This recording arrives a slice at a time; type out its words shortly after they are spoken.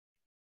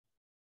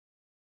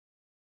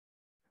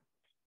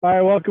All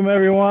right, welcome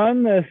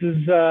everyone. This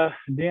is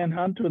Dan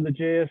Hunt with the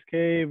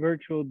JSKA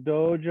Virtual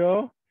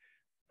Dojo.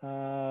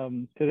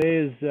 Today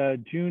is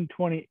June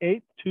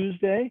 28th,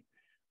 Tuesday.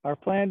 Our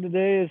plan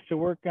today is to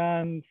work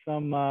on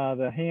some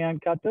the Heian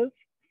katas,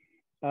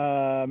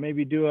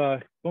 maybe do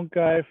a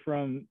Bunkai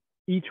from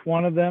each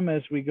one of them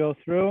as we go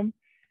through them,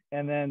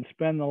 and then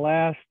spend the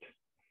last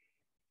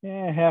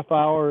half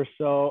hour or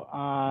so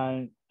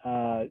on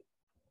the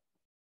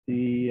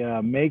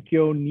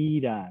Meikyo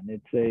Nidan.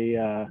 It's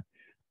a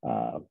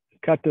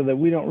kata that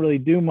we don't really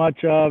do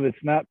much of.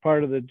 It's not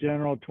part of the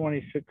general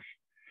 26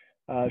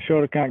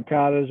 Shodan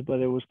katas,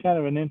 but it was kind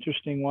of an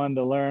interesting one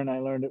to learn. I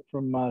learned it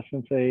from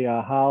Sensei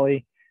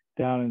Holly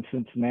down in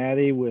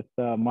Cincinnati with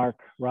Mark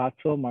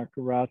Rotzel. Mark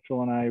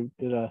Rotzel and I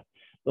did a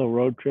little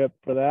road trip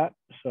for that,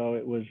 so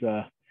it was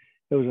a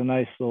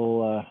nice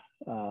little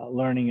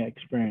learning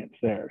experience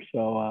there.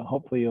 So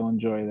hopefully you'll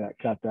enjoy that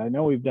kata. I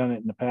know we've done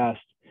it in the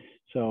past,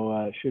 so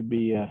it should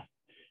be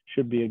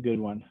a good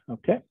one.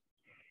 Okay.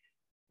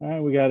 All right,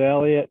 we got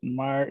Elliot and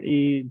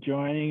Marty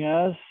joining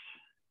us.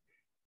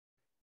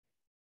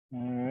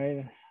 All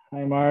right,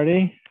 hi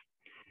Marty.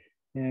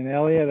 And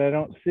Elliot, I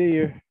don't see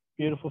your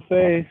beautiful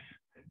face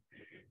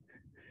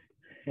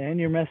and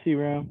your messy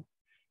room.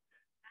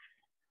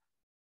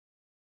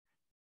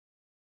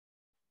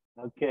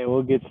 Okay,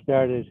 we'll get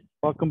started.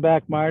 Welcome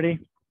back, Marty.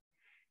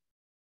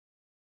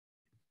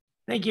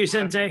 Thank you,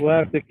 Sensei. We'll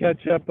have to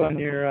catch up on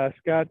your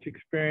Scotch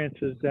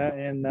experiences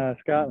in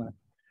Scotland.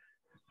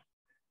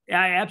 Yeah,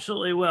 I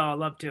absolutely will. I'd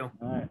love to.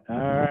 All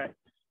right.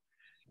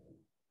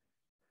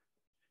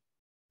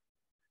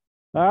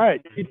 All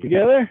right, keep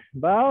together.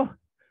 Bow.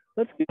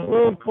 Let's get a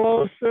little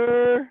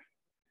closer.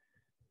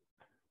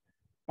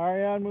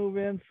 Ariane, move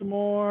in some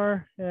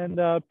more. And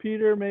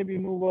Peter, maybe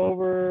move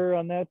over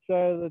on that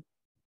side of the.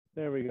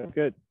 There we go.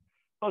 Good.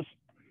 All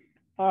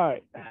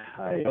right.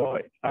 All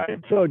right.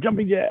 So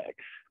jumping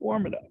jacks.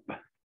 Warm it up.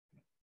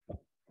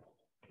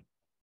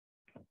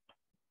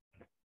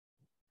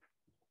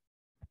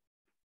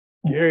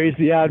 Gary's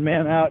the odd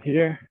man out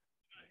here.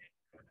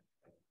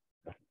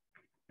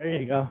 There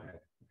you go.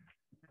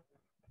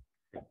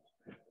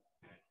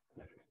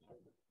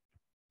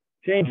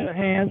 Change the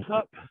hands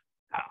up,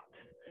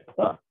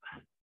 out,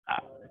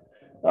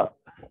 up,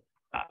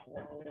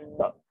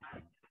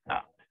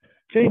 out.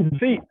 Change the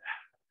feet.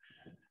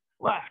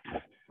 Left.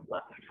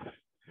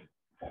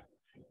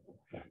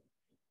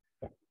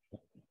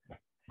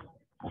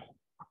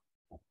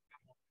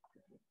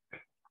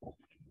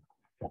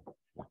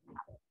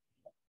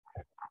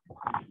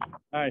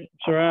 All right,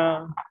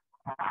 surround.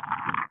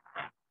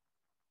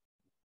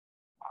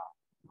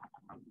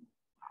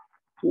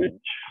 Switch.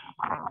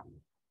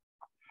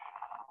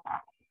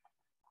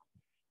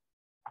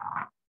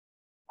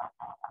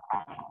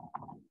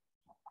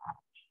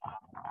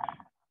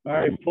 All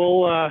right,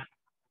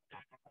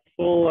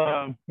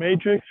 full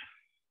matrix.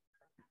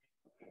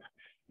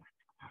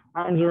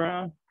 Arms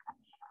around.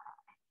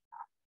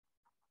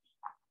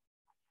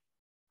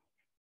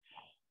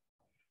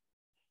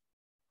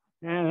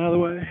 And another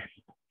way.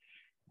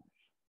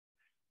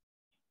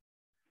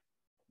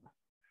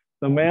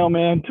 The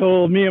mailman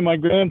told me and my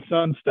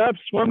grandson, "Stop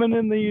swimming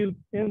in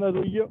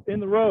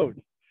the road."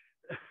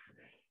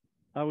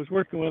 I was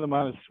working with him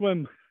on a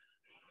swim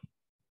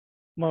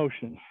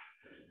motion.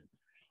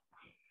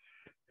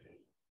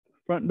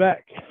 Front and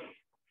back.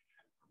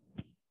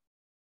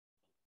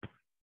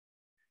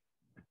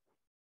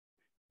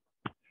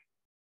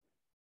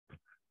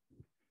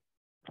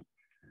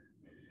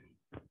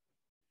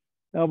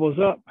 Elbows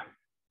up.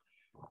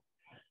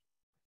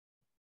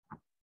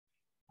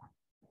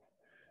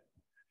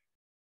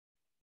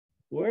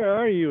 Where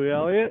are you,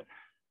 Elliot?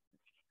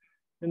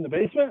 In the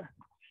basement?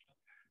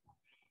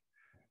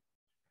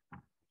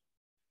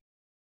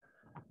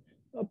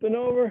 Up and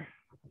over?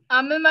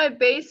 I'm in my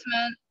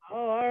basement.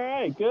 Oh, all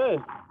right,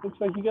 good. Looks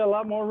like you got a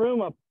lot more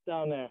room up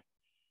down there.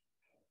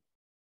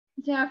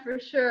 Yeah, for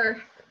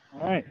sure.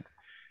 All right.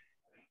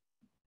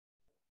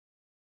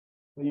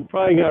 Well, you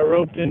probably got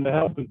roped in to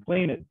help and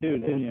clean it too,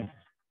 didn't you?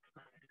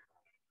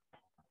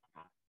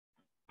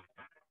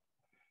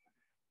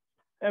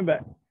 And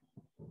back.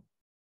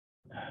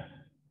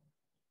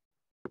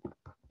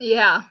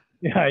 Yeah.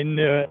 Yeah, I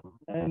knew it.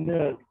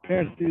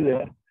 Parents do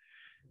that.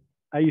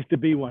 I used to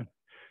be one.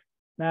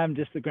 Now I'm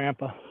just a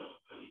grandpa.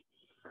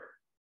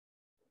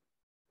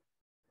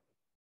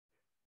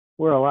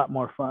 We're a lot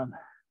more fun.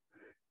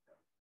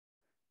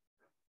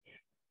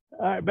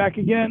 All right, back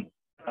again.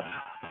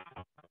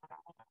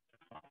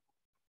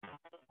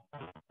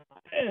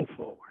 And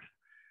forward.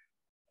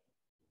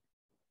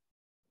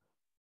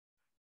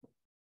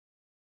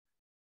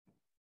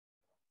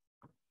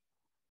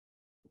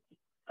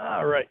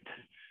 All right.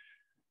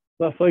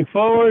 Left leg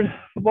forward,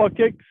 football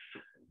kicks.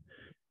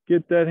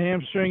 Get that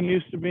hamstring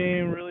used to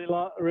being really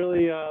long,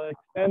 really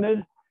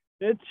extended.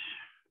 Pitch.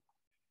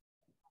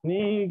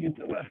 Knee, get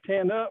the left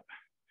hand up.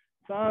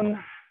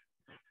 Sun.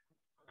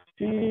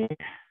 T.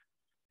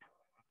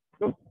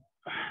 Hook.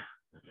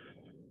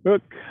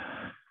 Hook.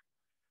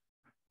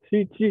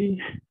 Chi-chi.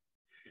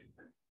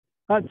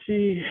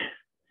 Hachi.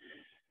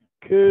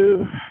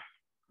 Ku,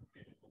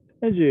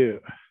 and Ju.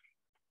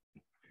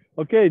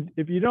 Okay,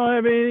 if you don't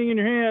have anything in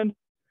your hand,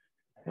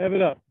 have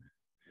it up.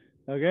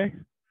 Okay.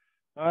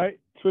 All right.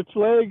 Switch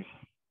legs.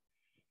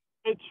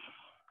 Switch.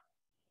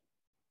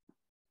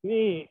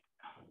 Knee.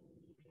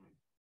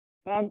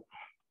 San.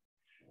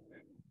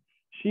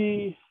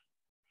 Shi.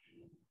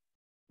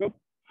 Go.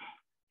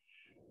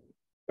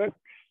 Back.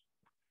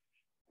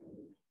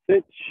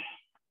 Switch.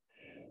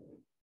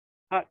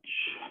 Touch.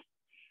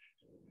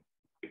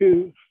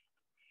 Ku.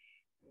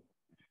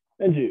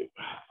 And Ju.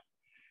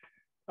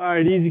 All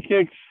right. Easy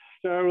kicks.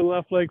 Start with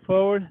left leg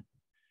forward.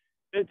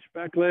 Pitch.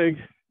 Back leg.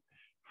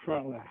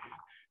 Front leg.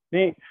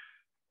 Knee.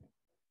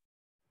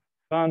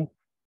 San.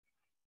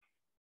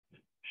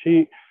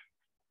 Shi.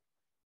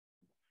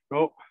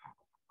 Go.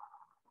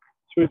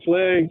 Switch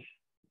legs.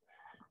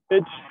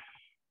 Pitch.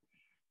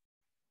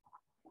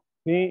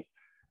 Knee.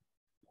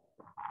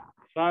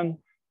 San.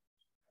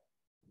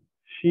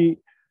 Shi.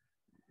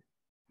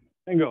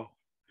 And go.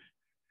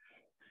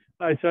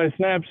 Side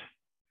snaps.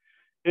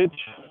 Pitch.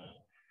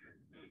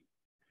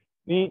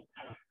 Knee.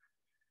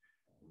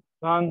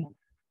 San.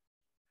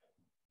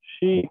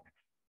 Shi.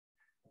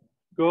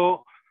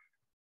 Go.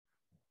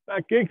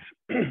 Back kicks.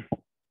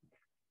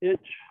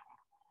 Pitch.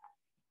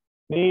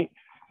 Knee.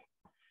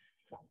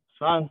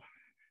 San.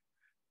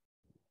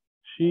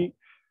 Shi.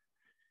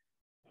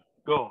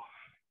 Go.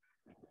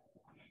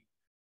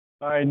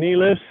 All right, knee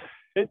lifts.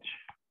 Pitch.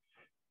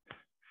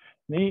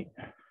 Knee.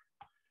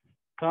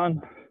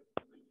 San.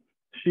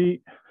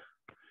 Shi.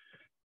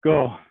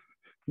 Go.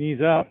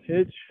 Knees out.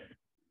 Hitch.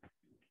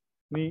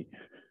 Knee.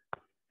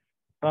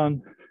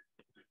 San.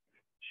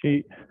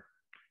 Shi.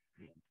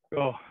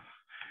 Go.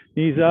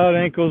 Knees out,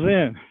 ankles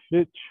in.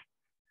 Hitch.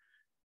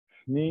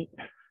 Knee.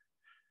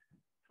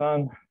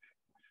 San.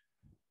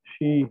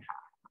 Shi.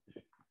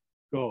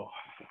 Go.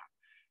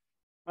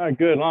 All right,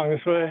 good. Along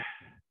this way.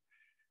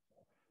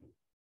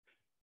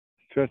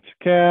 Stretch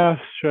the calf.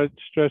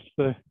 Stretch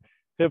the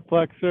hip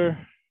flexor.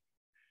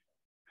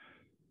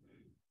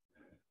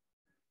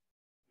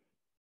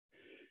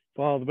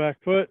 Follow the back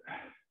foot.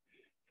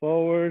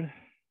 Forward.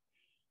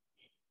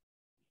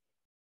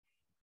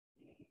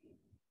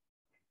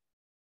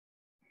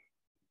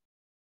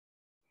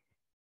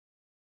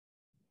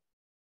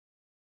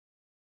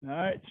 All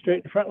right,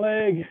 straighten the front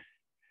leg.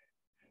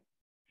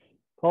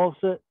 Pulse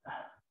it.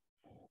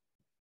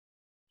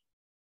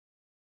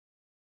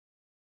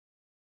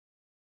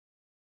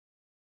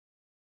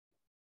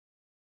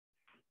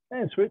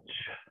 And switch.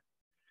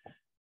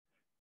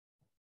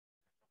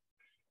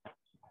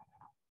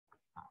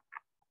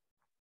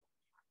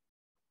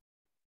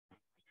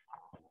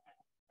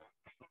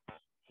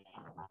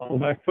 Pull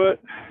back foot.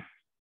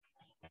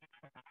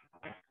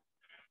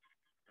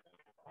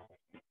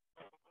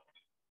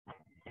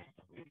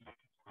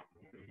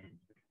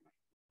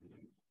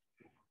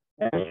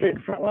 And straight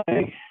front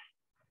leg.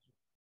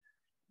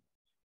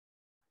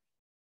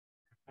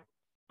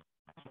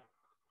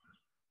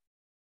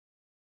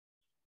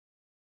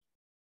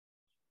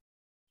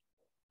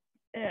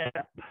 Yeah.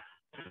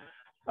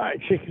 All right,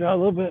 shake it out a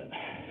little bit.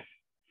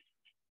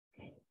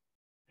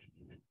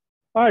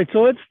 All right, so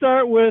let's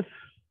start with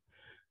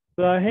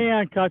the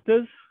Heian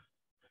katas.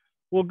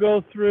 We'll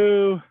go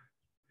through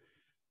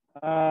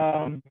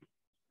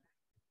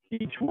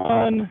each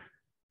one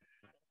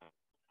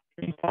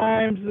 3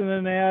 times and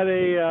then add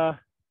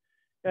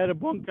a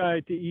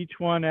bunkai to each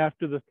one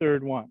after the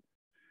third one.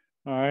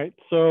 All right,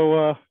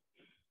 so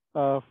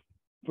for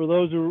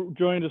those who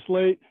joined us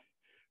late,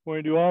 we're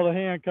going to do all the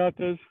Heian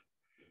katas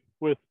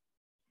with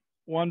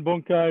 1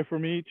 bunkai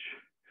from each,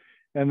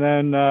 and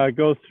then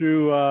go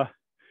through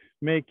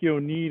Meikyo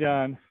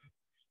Nidan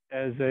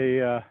as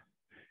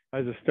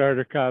a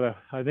starter kata.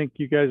 I think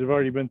you guys have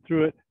already been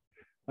through it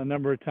a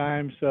number of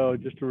times, so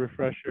just a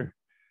refresher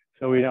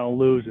so we don't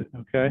lose it,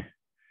 okay?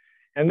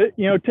 And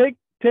you know, take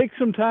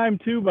some time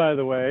too, by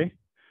the way,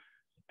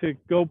 to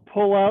go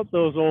pull out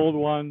those old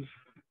ones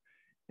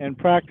and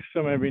practice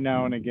them every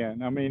now and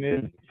again. I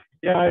mean,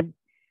 I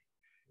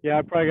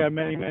probably got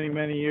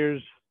many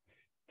years.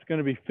 It's going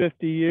to be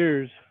 50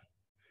 years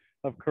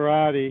of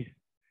karate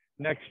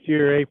next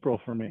year,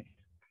 April, for me.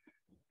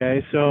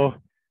 Okay, so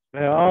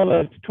all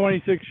the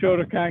 26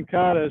 Shodan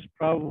katas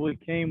probably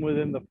came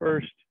within the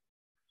first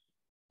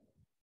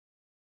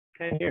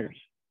 10 years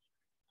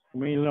of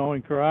me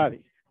knowing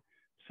karate.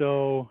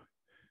 So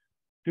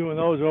doing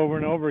those over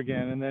and over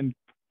again and then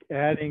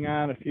adding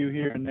on a few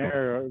here and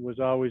there was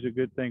always a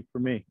good thing for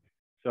me.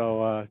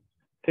 So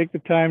take the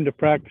time to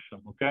practice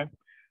them, okay?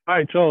 All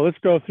right, so let's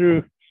go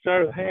through,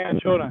 start with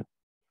Heian Shodan.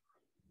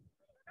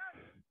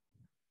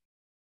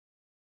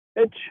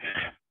 Itch,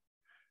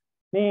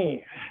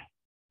 knee,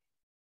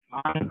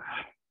 on,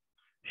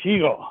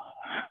 shigo,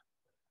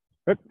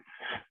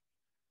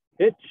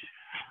 itch,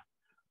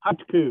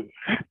 hatku,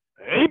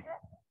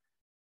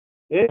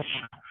 itch,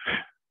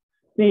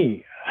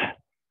 knee,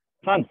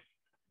 san,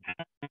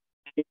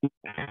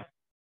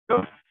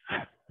 go,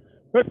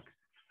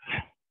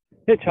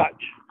 hitch,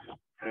 hatch,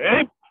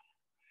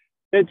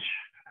 itch,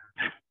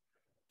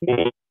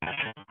 knee,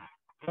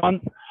 san,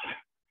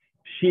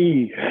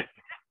 She.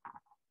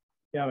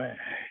 Yame.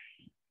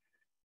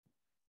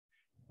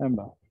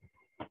 Emba.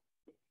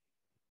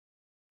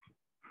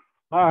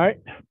 All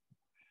right.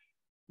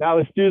 Now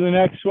let's do the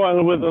next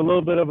one with a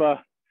little bit of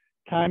a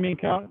timing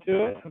count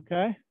to it,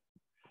 okay?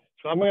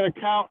 So I'm going to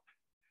count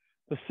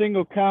the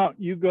single count.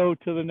 You go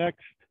to the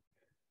next,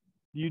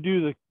 you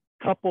do the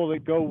couple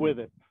that go with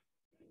it,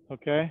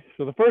 okay?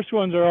 So the first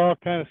ones are all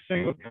kind of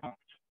single counts.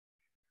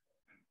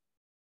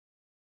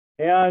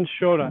 Heian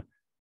Shodan.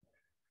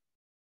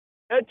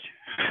 Etch.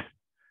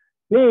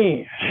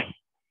 Ni.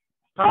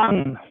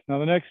 San. Now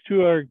the next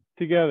two are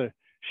together.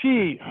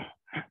 Shi.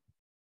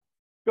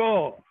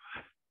 Go.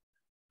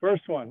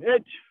 First one.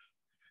 Itch.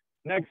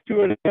 Next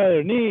two are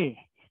together. Ni.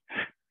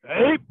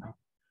 Ape.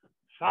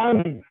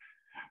 San.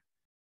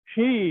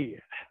 Shi.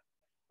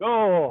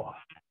 Go.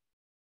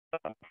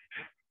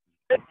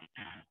 Itch.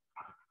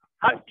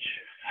 Hutch.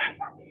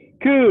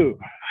 Ku.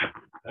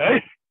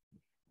 Ape.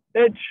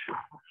 Itch.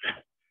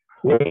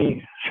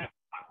 Ni.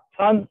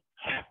 San.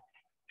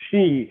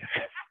 Shi.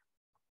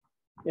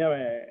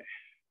 Yame.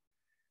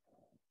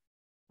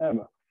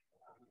 Emma.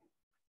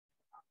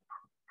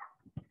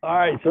 All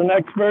right, so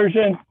next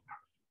version,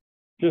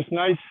 just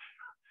nice,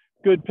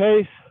 good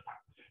pace,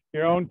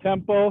 your own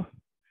tempo.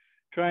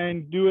 Try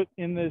and do it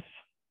in this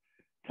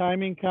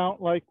timing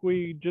count like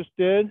we just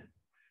did.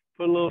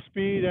 Put a little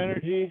speed,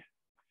 energy,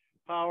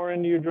 power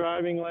into your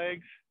driving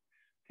legs.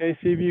 Okay,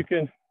 see if you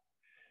can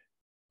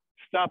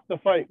stop the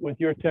fight with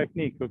your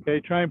technique, okay?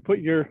 Try and put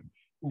your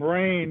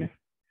brain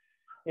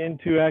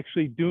into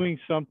actually doing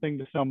something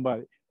to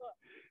somebody.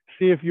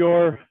 See if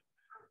your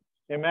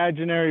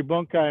imaginary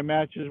bunkai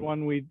matches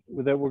one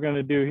that we're going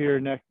to do here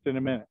next in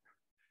a minute.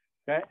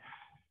 Okay.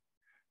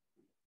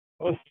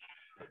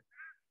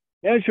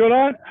 Heian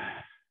Shodan.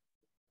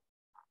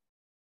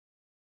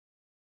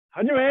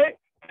 Hajime.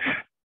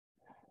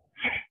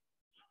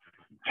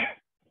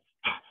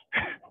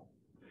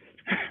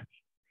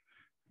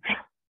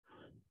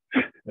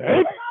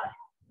 Hey.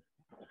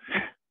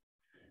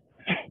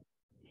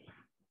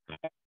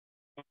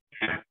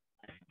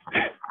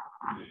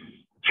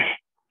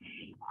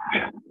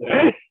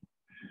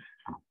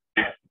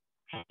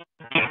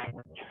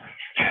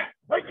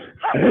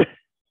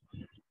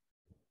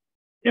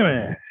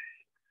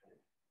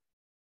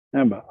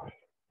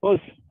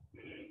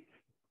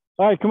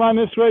 All right, come on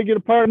this way, get a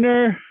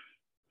partner.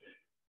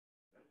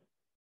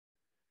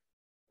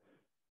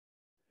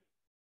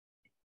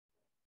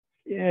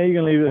 Yeah, you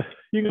can leave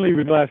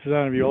your glasses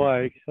on if you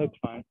like. That's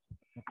fine.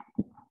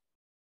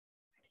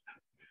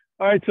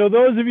 All right, so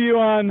those of you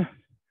on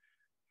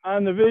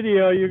the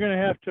video, you're going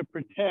to have to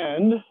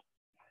pretend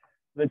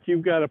that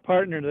you've got a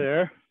partner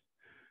there,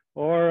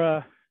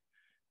 or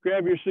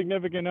grab your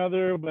significant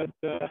other, but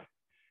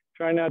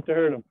try not to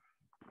hurt them.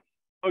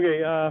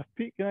 Okay,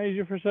 Pete, can I use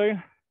you for a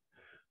second?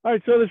 All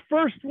right, so this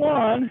first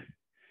one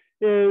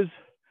is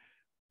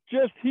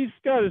just, he's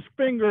got his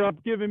finger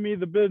up giving me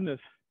the business.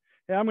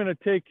 Hey, I'm going to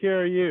take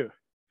care of you.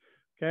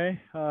 Okay,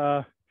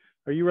 are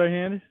you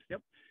right-handed?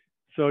 Yep.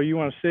 So you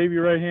want to save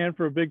your right hand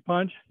for a big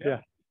punch? Yep.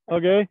 Yeah.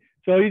 Okay,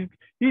 so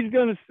he's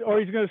going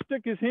to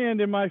stick his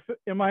hand in my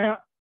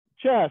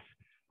chest.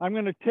 I'm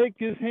going to take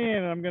his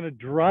hand and I'm going to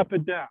drop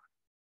it down.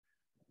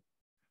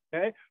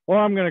 Okay, or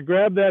I'm going to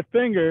grab that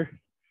finger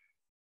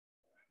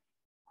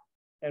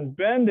and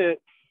bend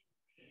it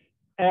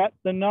at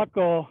the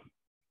knuckle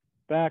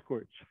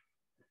backwards.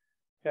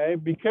 Okay,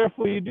 be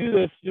careful you do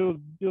this. You'll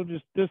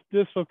just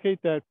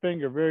dislocate that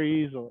finger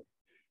very easily.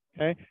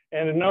 Okay,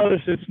 and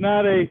notice it's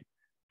not a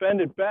bend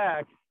it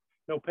back,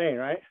 no pain,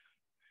 right?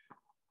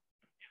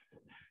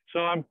 So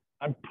I'm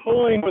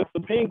pulling with the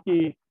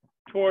pinky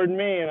toward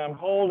me and I'm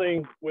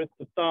holding with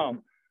the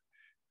thumb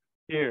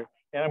here,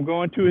 and I'm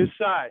going to his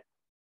side.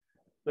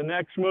 The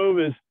next move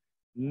is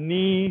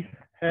knee,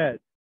 head.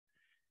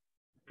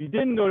 If he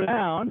didn't go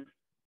down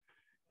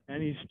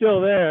and he's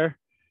still there,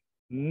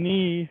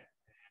 knee,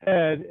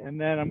 head, and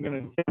then I'm going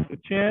to take the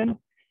chin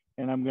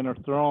and I'm going to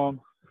throw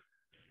him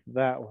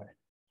that way.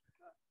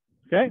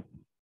 Okay?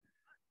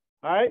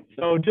 All right,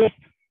 so just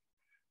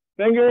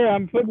finger,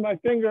 I'm putting my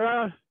finger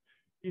out.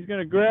 He's going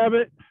to grab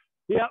it.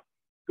 Yep.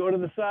 Go to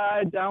the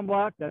side, down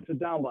block. That's a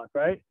down block,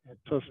 right?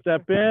 So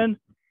step in,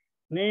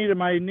 knee to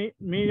my,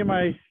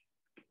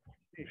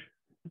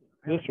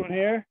 this one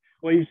here.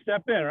 Well, you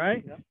step in,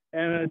 right? Yep.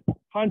 And a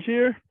punch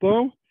here,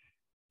 boom.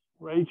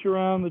 Reach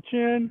around the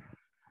chin.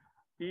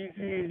 Easy,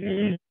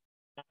 easy.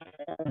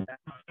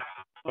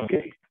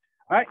 Okay.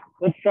 All right,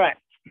 let's try it.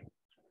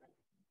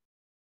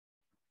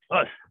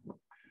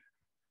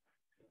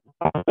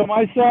 So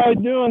my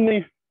side doing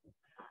the,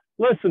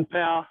 listen,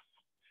 pal.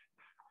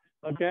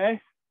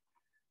 Okay.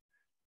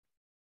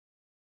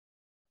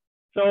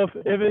 So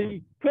if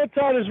he puts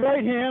out his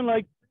right hand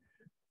like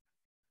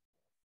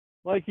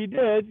he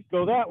did,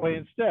 go that way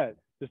instead.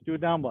 Just do a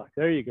down block.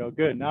 There you go.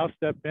 Good. Now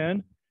step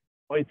in.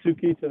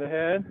 Oitsuki to the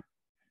head.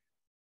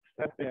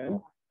 Step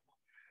in.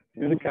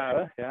 Do the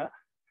kata. Yeah.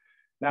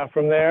 Now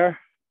from there,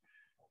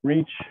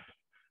 reach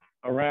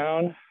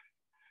around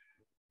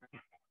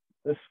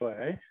this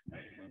way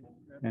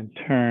and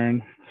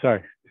turn.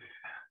 Sorry.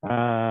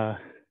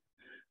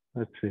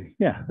 Let's see.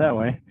 Yeah, that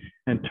way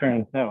and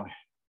turn that way.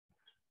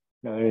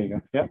 Yeah, there you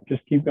go. Yep,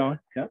 just keep going.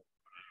 Yep.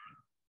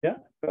 Yeah,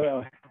 go that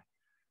way.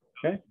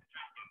 Okay.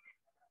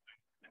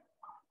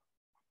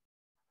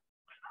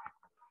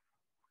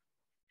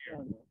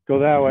 Go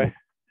that way.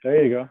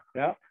 There you go.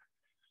 Yep.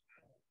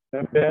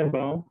 Step in,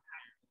 boom.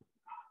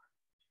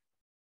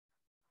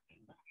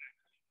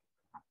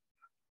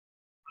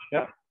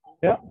 Yep.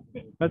 Yep.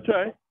 That's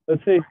right.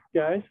 Let's see,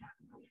 guys.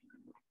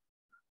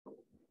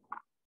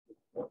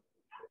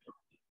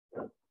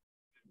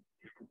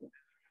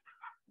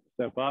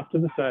 Step off to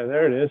the side.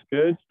 There it is.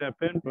 Good. Step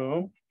in.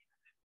 Boom.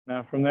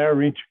 Now from there,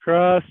 reach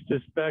across,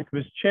 just back of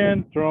his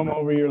chin, throw him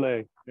over your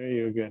leg. There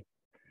you go. Good.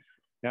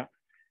 Yeah.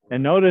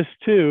 And notice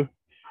too,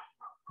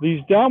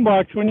 these down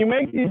blocks, when you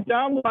make these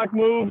down block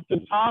moves to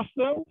toss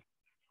them,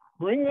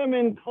 bring them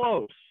in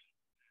close.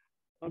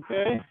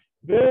 Okay.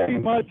 Very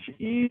much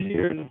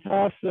easier to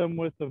toss them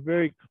with a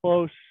very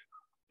close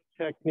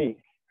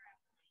technique.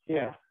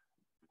 Yeah.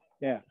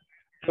 Yeah.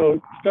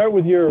 So start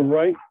with your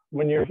right.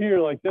 When you're here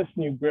like this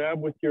and you grab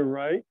with your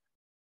right,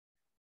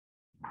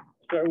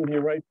 start with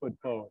your right foot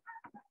forward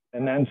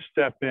and then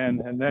step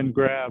in and then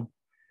grab,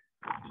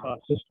 toss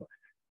this way.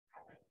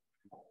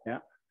 Yeah.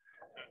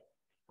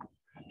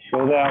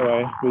 Go that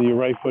way with your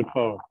right foot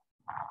forward.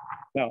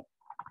 No.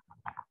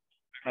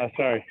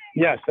 Sorry.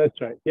 Yes, that's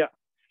right. Yeah.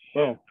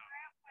 Boom.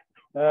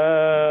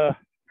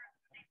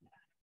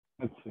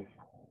 Let's see.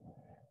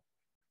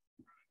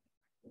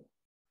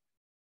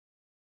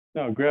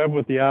 No, grab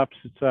with the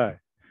opposite side.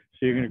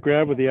 So you're going to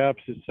grab with the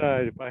opposite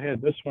side. If I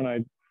had this one,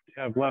 I'd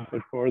have left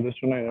foot forward. This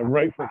one, I'd have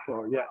right foot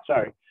forward. Yeah,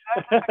 sorry.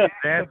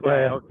 That's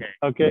way. Okay.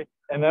 Okay.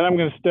 And then I'm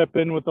going to step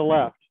in with the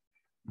left.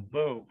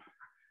 Boom.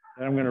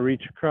 Then I'm going to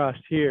reach across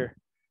here.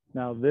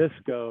 Now this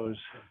goes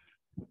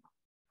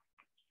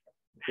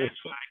this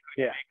way.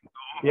 Yeah.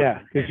 Yeah.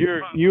 Because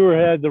you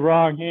had the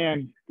wrong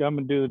hand. Come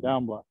and do the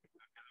down block.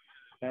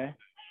 Okay.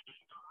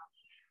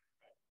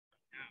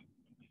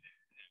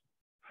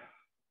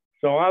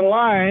 So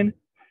online,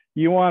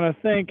 you want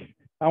to think,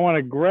 I want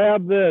to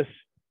grab this,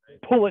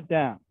 pull it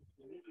down.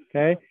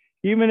 Okay.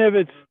 Even if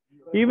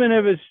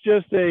it's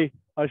just a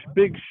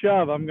big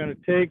shove, I'm going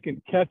to take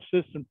and catch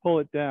this and pull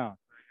it down.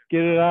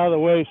 Get it out of the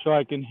way so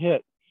I can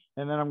hit.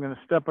 And then I'm going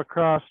to step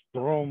across,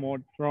 throw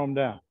them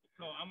down.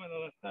 So I'm on the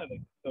left side.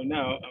 So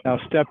now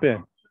Step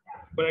in.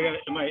 But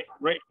am I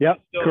right? Yep,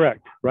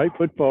 correct. Right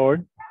foot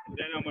forward.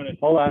 Then I'm gonna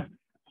hold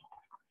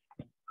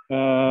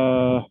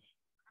on.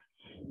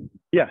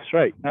 Yes,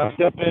 right. Now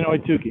step in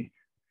Oituki.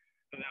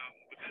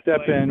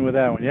 Step in with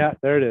that one. Yeah,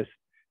 there it is.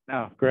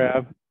 Now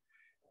grab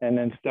and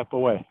then step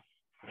away.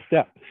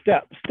 Step.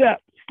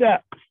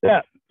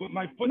 With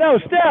my foot. No,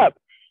 step.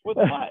 With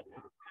what?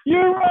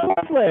 Your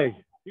left leg.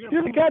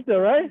 You're the kata,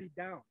 right?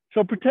 Down.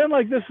 So pretend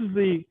like this is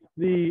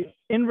the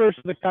inverse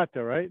of the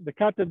kata, right? The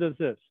kata does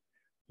this.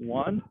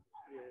 1,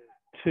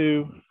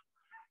 2,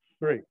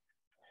 3.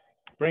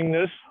 Bring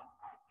this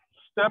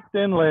stepped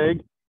in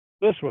leg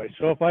this way.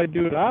 So if I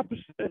do it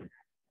opposite,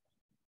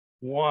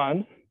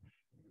 1,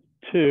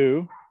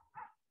 2,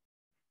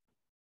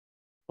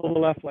 pull the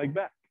left leg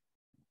back.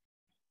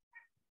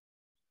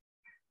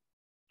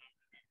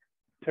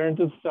 Turn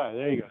to the side.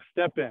 There you go.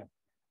 Step in.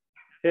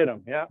 Hit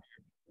him. Yeah.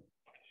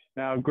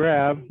 Now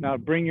grab. Now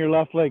bring your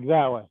left leg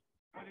that way.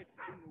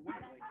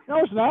 No,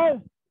 it's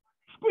not.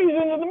 Squeeze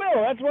into the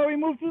middle. That's why we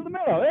move through the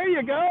middle. There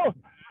you go.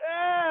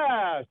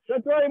 Yeah.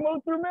 That's why we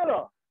move through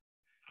middle.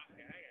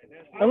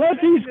 Unless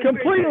he's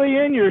completely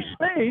in your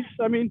space.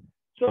 I mean,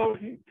 so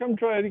come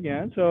try it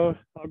again. So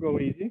I'll go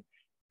easy.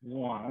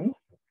 1,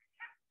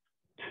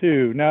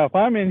 2. Now, if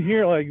I'm in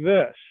here like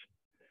this,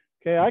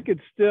 okay, I could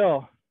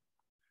still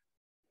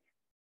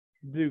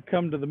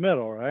come to the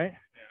middle, right?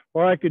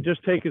 Or I could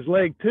just take his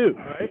leg too,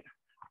 right?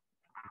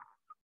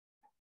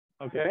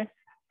 Okay.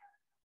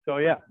 So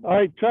yeah. All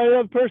right, try the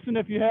other person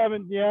if you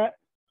haven't yet.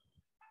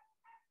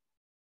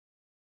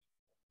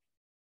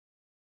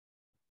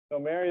 So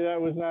Mary, that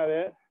was not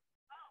it.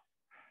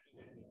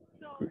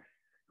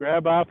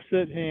 Grab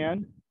opposite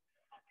hand.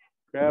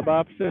 Grab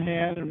opposite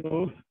hand and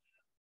move.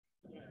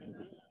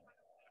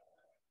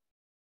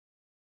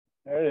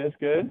 There it is,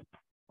 good.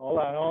 Hold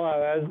on,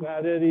 that is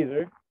not it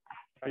either.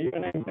 Are you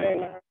in any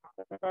pain,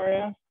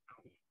 Maria?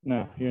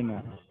 No, you're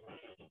not.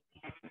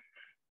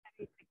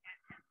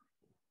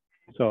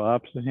 So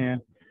opposite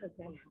hand.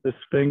 Okay. This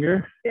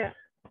finger. Yeah.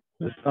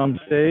 This thumb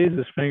stays.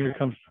 This finger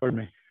comes toward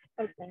me.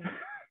 Okay.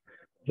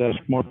 Is that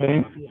more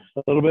pain?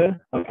 A little bit?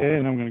 Okay,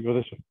 and I'm going to go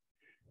this way.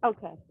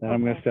 Okay. Then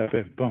I'm going to step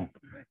in. Boom.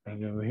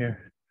 And over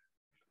here.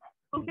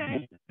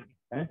 Okay.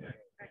 Okay.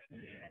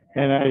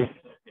 And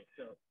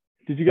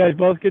did you guys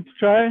both get to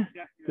try?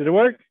 Yeah. Did it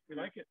work? We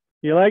like it.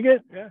 You like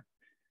it? Yeah.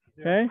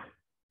 Okay.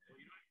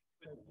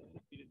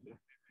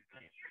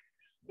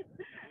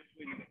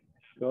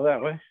 Go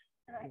that way.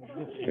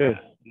 Good.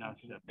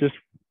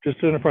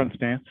 Just in the front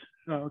stance.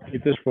 Oh, okay.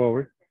 Keep this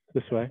forward.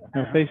 This way.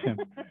 Now face him.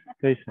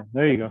 Face him.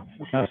 There you go.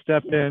 Now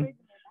step in.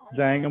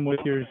 Zang him with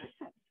your.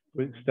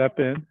 Step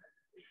in.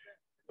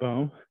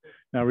 Boom.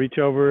 Now reach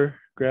over,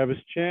 grab his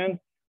chin,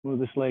 move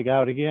this leg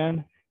out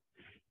again.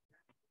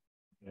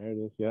 There it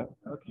is, yeah.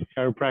 Okay,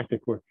 chiropractic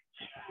work.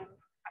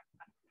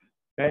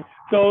 Okay,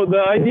 so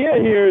the idea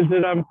here is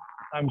that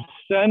I'm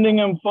sending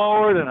them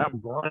forward and I'm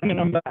bringing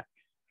them back.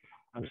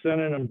 I'm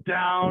sending them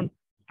down,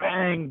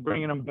 bang,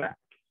 bringing them back.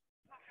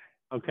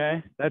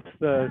 Okay, that's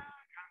the,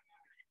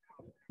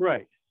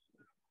 right.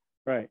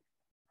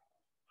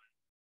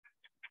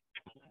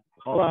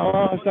 Hold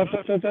on, stop.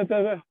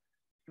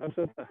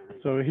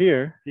 So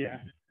here, Yeah.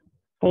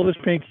 pull this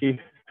pinky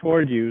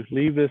toward you,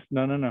 leave this,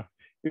 no.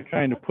 You're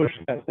trying to push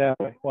that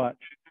way, watch.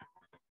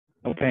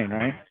 No pain,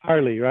 right?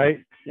 Hardly, right?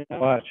 Yeah.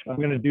 Watch, I'm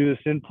gonna do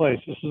this in place.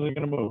 This isn't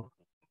gonna move.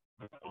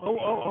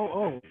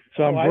 Oh.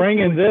 So I'm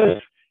bringing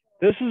this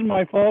is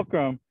my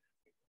fulcrum.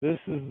 This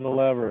is the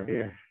lever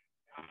here.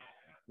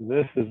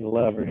 This is the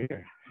lever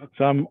here.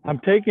 So I'm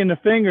taking the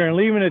finger and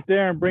leaving it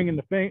there and bringing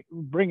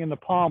the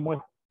palm with.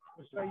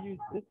 Should I use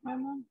this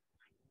one then?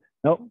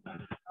 Nope.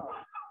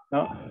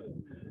 No.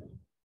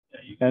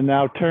 And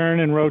now turn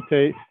and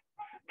rotate.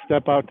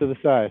 Step out to the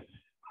side.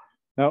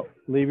 No,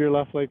 leave your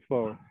left leg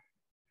forward.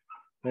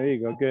 There you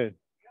go. Good.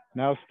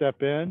 Now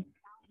step in.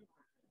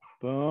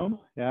 Boom.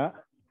 Yeah.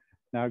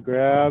 Now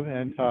grab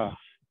and toss.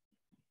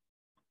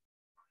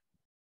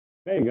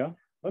 There you go.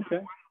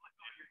 Okay.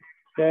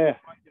 Yeah.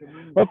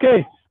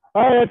 Okay.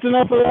 All right. That's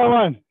enough of that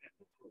one.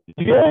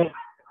 You get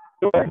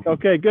it?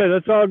 Okay. Good.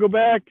 Let's all go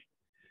back.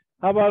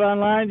 How about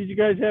online? Did you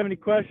guys have any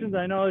questions?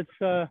 I know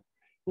it's a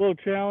little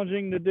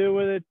challenging to do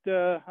with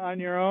it on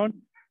your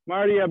own.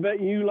 Marty, I bet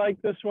you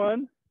like this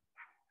one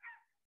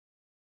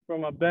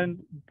from a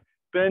bend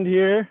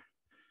here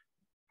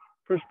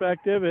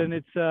perspective, and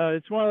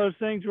it's one of those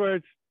things where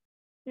it's,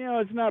 you know,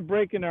 it's not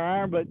breaking their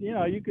arm, but you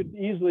know, you could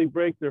easily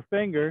break their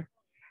finger,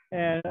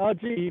 and oh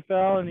gee, he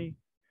fell and he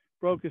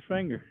broke his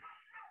finger.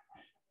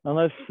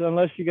 Unless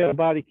you got a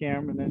body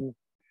cam, and then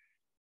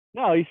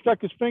no, he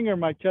stuck his finger in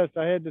my chest.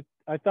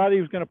 I thought he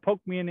was going to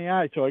poke me in the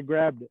eye, so I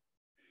grabbed it.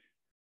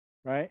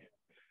 Right?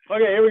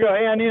 Okay, here we go.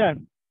 Heian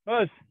Nidan.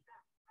 Buzz.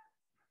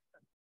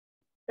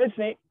 It's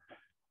neat.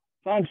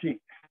 Sound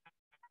sheet.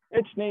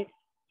 It's neat.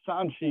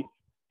 Sound sheet.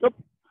 Up.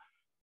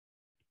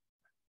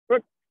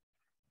 Look.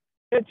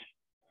 It's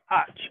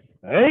hot.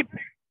 Hey.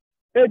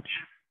 It's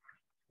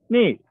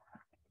neat.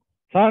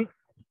 Sound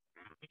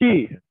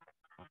sheet.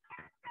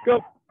 Go.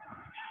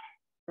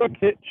 Look.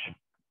 Hitch.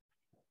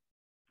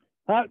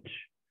 Hutch,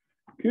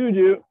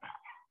 Kuju,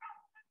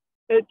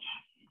 itch,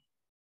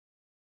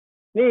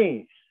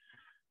 knees,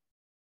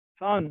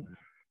 sun,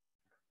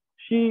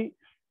 she,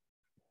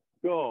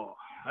 go,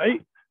 hey,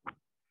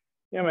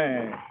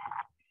 yummy.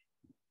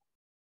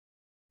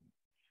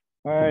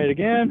 All right,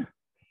 again,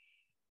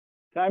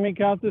 timing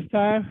count this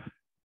time.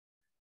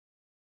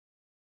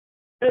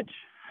 Itch,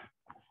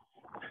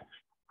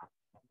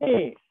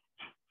 knee,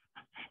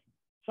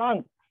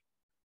 sun,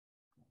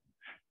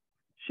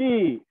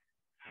 she,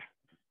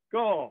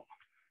 go,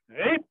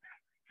 hey,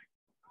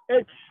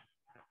 itch,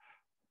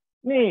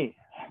 knee,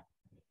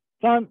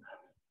 sun,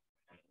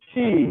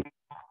 she,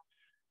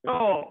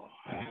 go,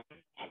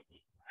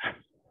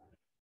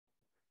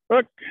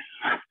 look,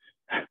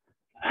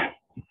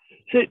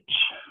 sitch,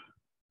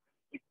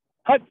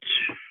 hutch,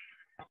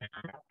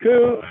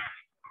 ku,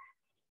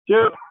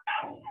 ju,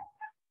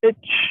 itch,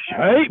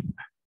 hey,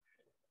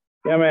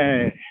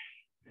 yummy.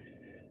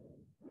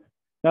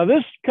 Now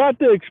this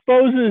kata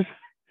exposes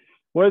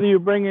whether you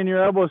bring in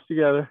your elbows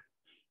together.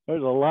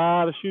 There's a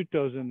lot of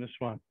shutos in this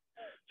one.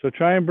 So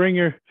try and bring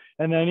your,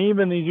 and then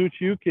even these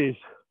uchiyukis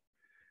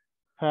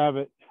have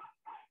it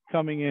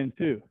coming in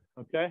too,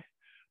 okay?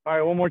 All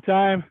right, one more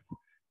time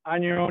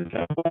on your own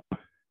tempo.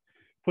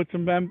 Put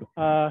some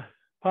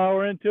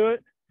power into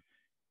it.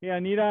 Yeah,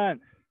 Nidan.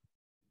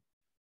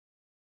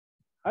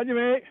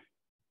 Hajime.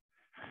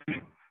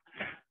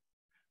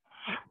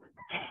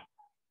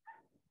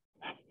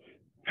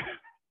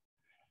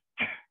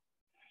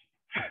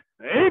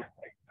 Hey.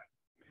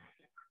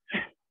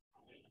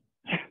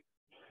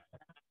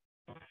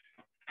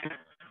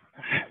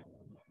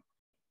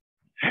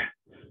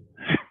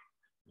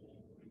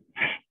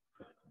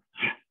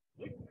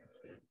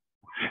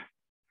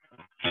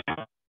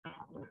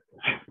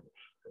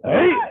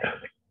 Hey.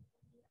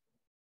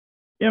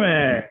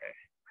 Gimme.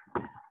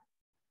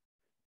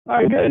 All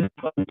right, good.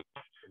 All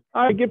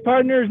right, get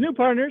partners, new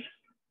partners.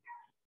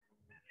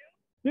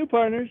 New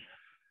partners.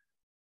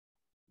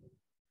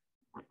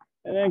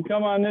 And then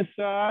come on this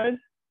side.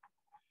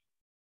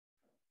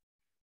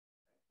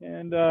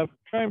 And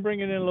try and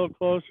bring it in a little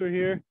closer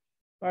here.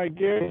 All right,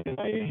 Gary, can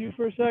I use you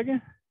for a second?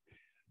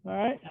 All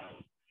right.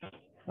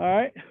 All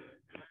right.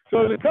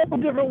 So there's a couple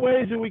different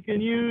ways that we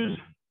can use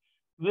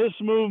this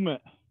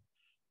movement.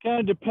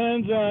 Kind of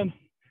depends on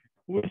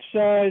which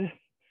side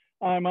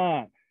I'm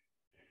on.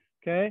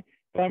 Okay.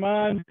 If I'm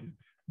on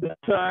this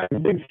side,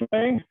 big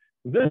swing,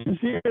 this is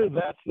here,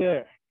 that's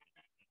there.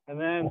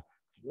 And then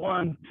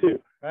 1, 2,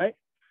 right?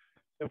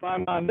 If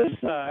I'm on this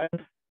side,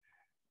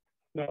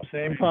 no,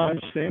 same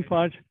punch, same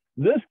punch.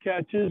 This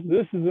catches,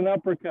 this is an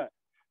uppercut.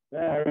 Yeah,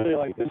 I really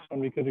like this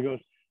one because it goes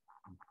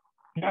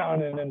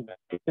down and then back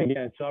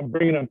again. So I'm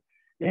bringing them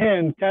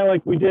in kind of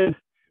like we did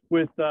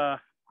with on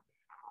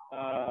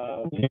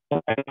this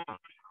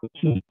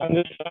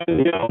side of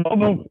the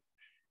elbow.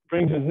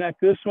 Brings his neck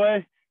this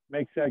way,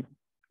 makes that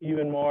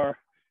even more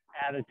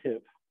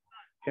additive.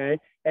 Okay,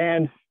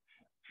 and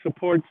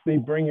supports the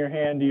bring your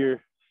hand to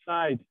your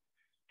side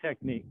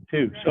technique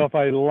too. So if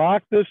I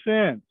lock this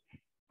in,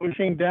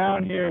 pushing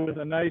down here with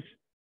a nice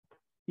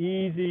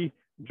easy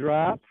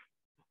drop.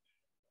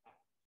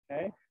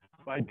 Okay,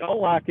 if I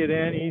don't lock it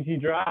in, easy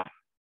drop.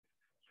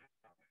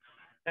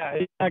 Yeah,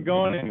 it's not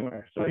going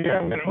anywhere. So here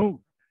I'm gonna move.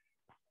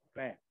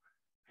 Bam.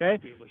 Okay,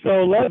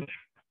 so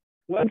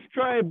let's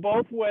try it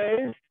both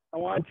ways. I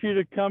want you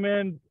to come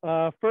in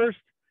first.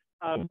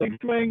 Big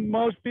swing.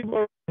 Most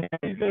people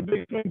he's got a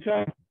big swing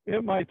trying to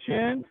hit my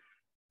chin.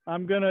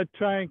 I'm gonna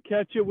try and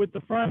catch it with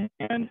the front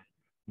hand.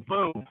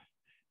 Boom.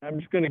 I'm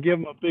just gonna give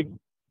him a big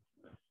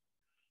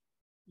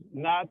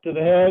knot to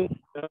the head.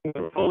 I'm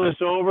gonna pull this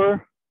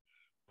over.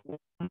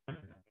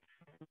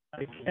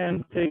 I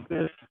can take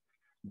this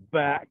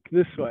back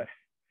this way.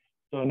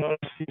 So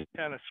notice he's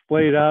kind of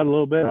splayed out a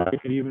little bit. I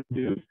could even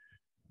do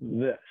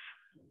this,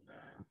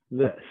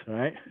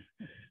 right?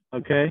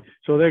 Okay,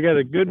 so they got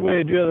a good way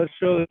to do it. Let's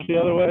show this the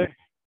other way.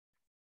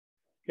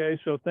 Okay,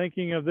 so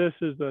thinking of this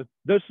as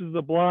this is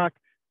the block,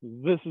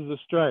 this is the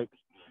strike.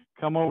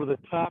 Come over the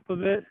top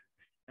of it,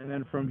 and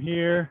then from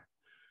here,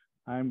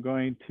 I'm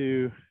going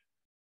to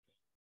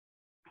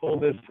pull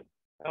this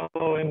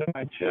elbow into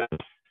my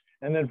chest,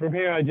 and then from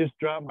here, I just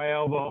drop my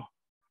elbow,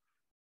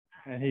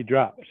 and he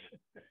drops.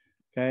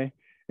 Okay,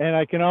 and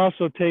I can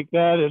also take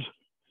that as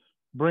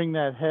bring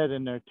that head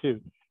in there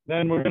too.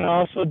 Then we're going to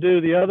also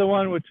do the other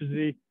one, which is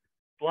the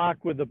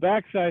block with the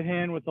backside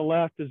hand with the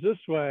left is this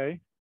way.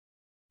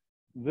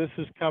 This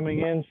is coming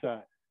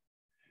inside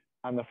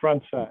on the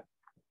front side.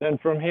 Then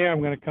from here,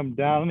 I'm going to come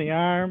down the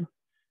arm,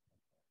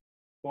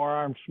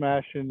 forearm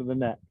smash into the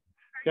neck.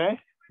 Okay?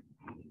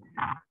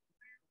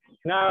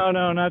 No,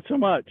 not so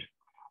much.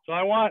 So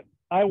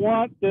I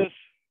want this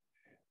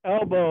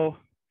elbow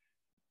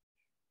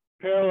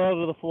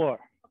parallel to the floor.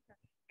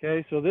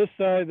 Okay, so this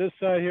side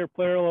here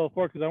parallel to the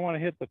floor because I want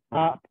to hit the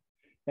top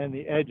and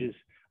the edges.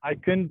 I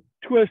can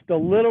twist a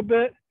little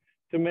bit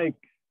to make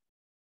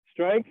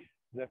strike.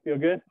 Does that feel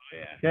good?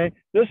 Yeah. Okay,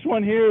 this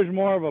one here is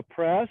more of a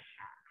press.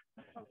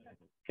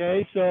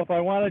 Okay, so if I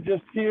want to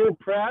just here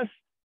press,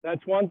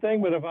 that's one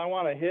thing, but if I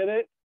want to hit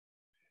it,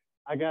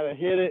 I got to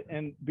hit it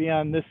and be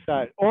on this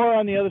side or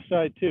on the other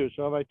side too.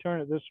 So if I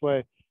turn it this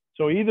way,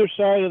 so either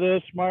side of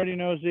this, Marty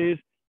knows these,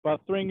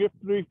 about three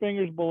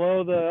fingers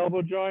below the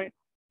elbow joint.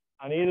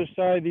 On either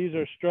side, these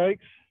are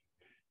strikes,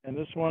 and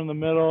this one in the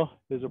middle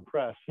is a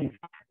press. He's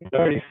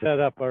already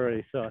set up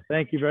already, so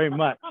thank you very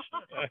much.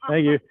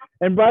 Thank you.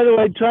 And by the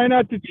way, try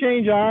not to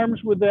change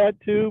arms with that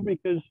too,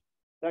 because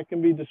that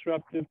can be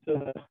disruptive to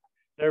the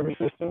nervous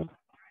system.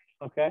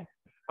 Okay.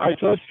 All right,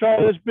 so let's try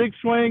this big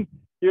swing.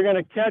 You're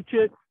going to catch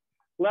it,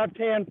 left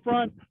hand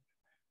front,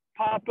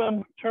 pop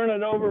them, turn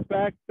it over,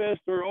 back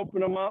fist, or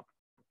open them up.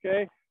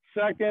 Okay.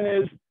 Second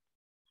is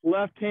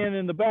left hand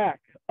in the back,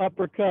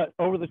 uppercut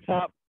over the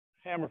top,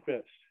 hammer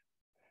fist.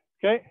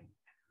 Okay.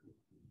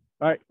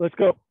 All right, let's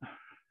go.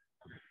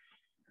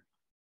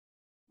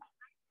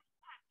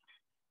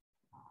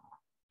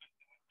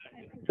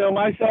 So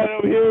my side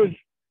over here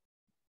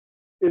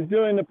is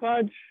doing the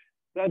punch.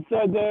 That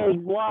side there is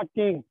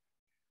blocking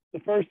the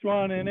first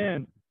one and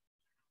in.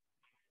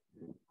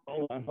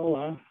 Hold on,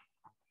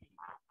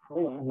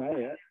 not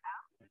yet.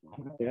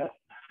 This way.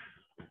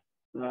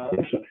 Oh,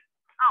 okay.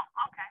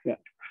 Yeah.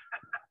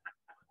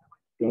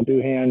 Don't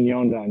do Heian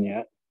Shodan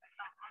yet.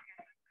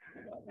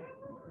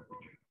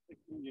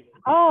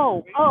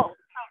 Oh.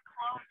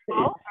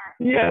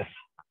 Yes,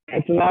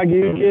 that's an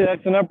agi,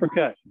 that's an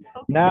uppercut.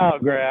 Okay. Now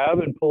grab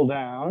and pull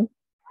down.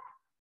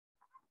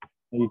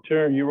 And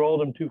you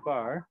rolled them too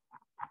far.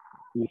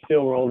 You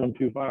still rolled them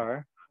too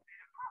far.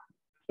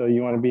 So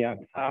you want to be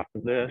on top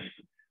of this.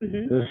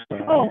 Mm-hmm. This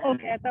side. Oh,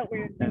 okay. I thought we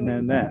were doing. And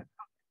then that.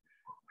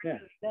 Yeah.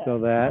 So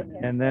that,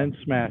 okay. And then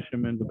smash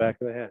them in the back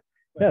of the head.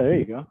 Yeah, there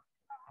you go.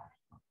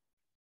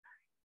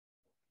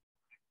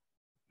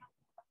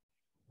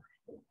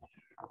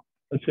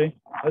 Let's see.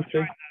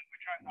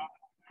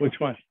 Which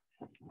one?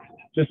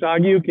 Just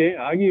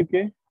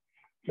agi-uke,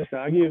 Just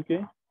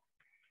agi-uke,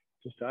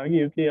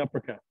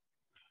 uppercut.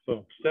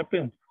 So step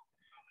in.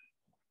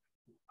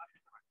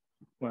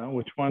 Well,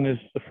 which one is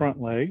the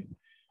front leg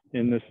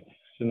in this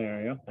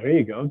scenario? There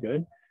you go,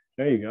 good.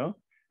 There you go.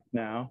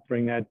 Now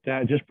bring that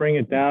down, just bring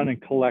it down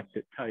and collect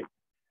it tight.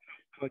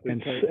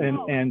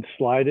 And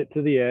slide it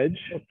to the edge.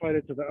 Slide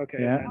it to the,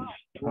 okay. Yeah, and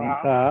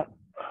on top,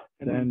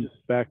 and then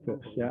just back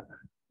this, yeah.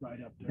 Right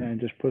up there. And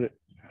just put it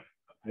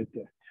right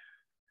there.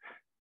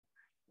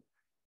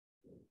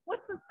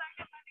 What's the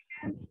second one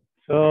again?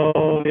 So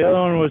the other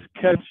one was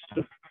catch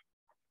the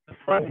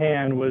front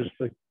hand was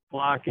the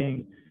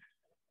blocking.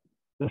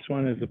 This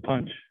one is the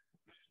punch.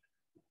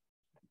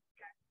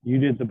 You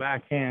did the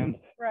backhand,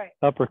 right?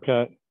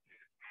 Uppercut,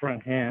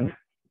 front hand,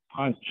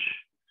 punch.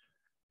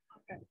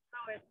 Okay. So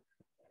it's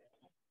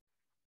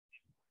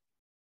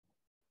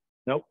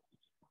Nope.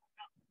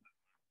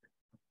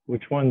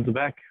 Which one's the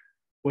back?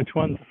 Which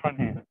one's the front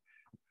hand?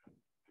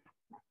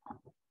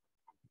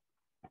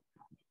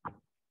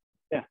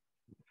 Yeah.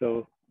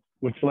 So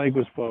which leg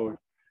was forward?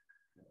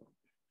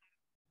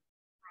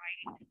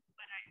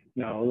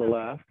 No, the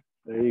left.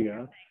 There you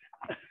go.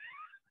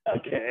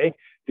 Okay.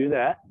 Do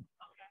that.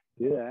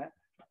 Do that.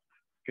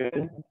 Good.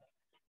 And then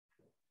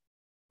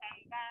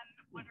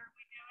what are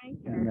we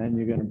doing? And then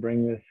you're going to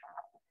bring this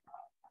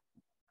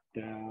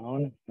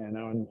down, and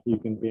then you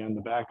can be on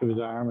the back of his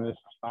arm, and this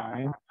is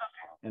fine.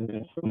 And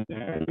then from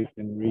there, you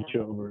can reach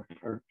over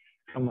or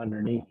come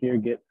underneath here,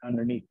 get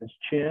underneath his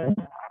chin,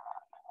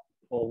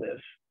 pull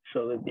this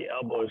so that the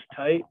elbow is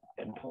tight,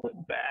 and pull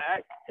it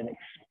back and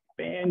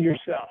expand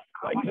yourself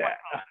like that.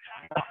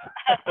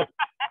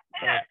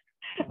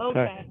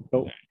 Okay.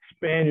 So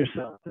expand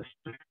yourself.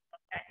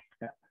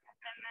 Yeah.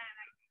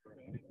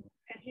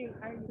 Are you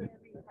gonna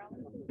be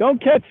probably?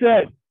 Don't catch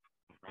that.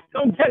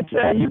 Don't catch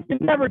that. You can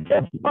never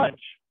catch punch.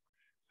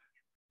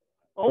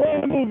 Only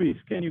in the movies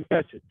can you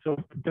catch it. So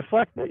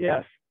deflect it.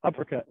 Yes.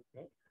 Uppercut.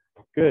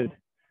 Good.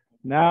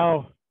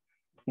 Now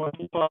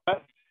monkey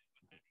pot.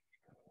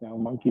 Now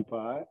monkey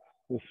pot.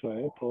 This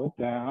way. Pull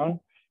it down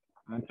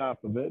on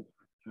top of it.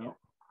 No.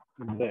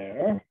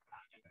 There.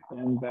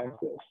 And back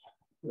this.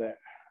 There.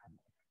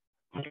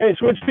 Okay,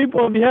 switch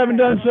people if you haven't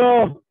done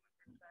so.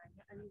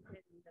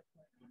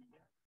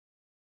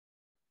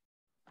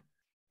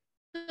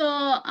 So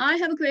I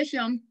have a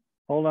question.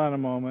 Hold on a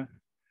moment.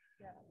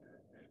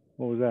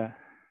 What was that?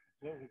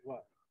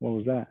 What? What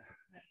was that?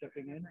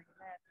 Stepping in?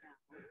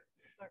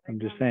 I'm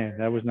just saying,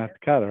 that was not the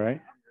kata,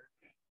 right?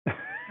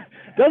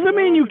 Doesn't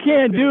mean you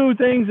can't do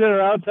things that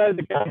are outside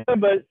the kata,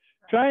 but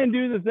try and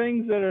do the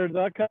things that are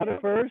the kata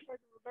first. I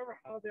remember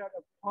how that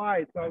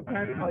applied, so I'm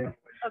kind of like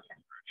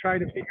trying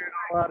to figure it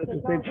all out at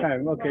the same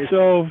time. Okay,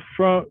 So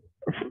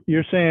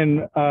you're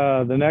saying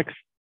the next,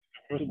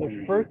 so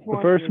the first the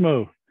one first is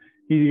move,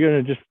 you're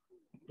gonna just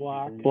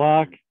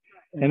block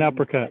and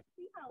uppercut.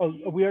 Oh,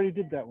 we already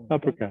did that one.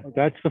 Uppercut. Okay.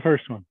 That's the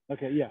first one.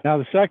 Okay, yeah. Now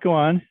the second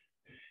one,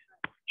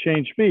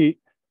 change feet.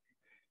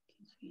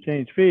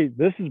 Change feet.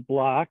 This is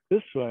blocked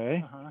this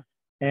way,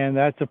 and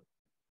that's a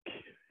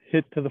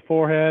hit to the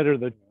forehead or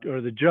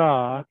the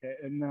jaw. Okay,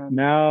 and then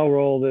Now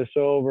roll this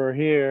over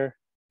here.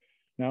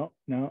 No.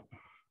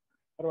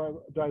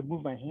 how do I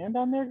move my hand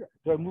on there?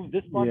 Do I move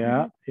this button?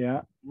 Yeah,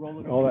 yeah. Roll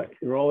it Roll over. it,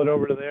 roll it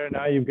over to there.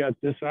 Now you've got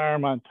this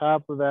arm on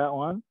top of that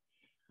one.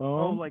 Boom.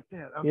 Oh, like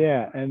that. Okay.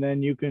 Yeah, and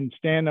then you can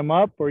stand them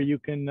up, or you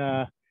can,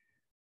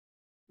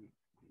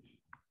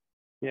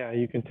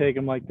 you can take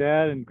him like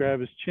that and grab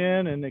his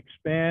chin and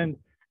expand.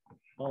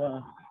 Hold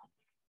on.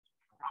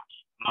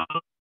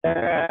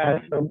 Yeah,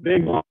 so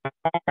big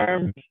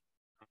arm,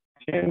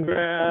 chin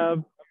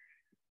grab,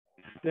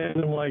 stand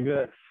him like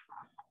this.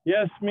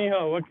 Yes,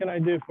 Miho, what can I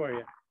do for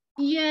you?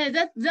 Yeah,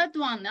 that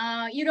one.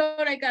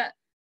 Like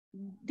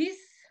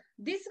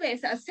this way.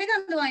 So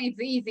second one is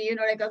easy.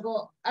 Like a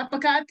go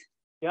uppercut.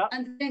 Yeah.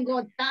 And then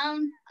go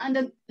down and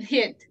then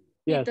hit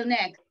the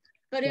neck.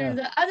 But Yeah.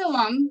 the other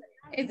one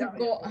is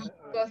go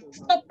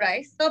stop,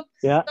 right? Stop,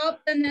 Yeah.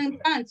 stop and then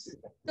punch.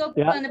 Stop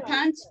Yeah. and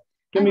punch.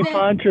 Give and me then,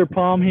 punch or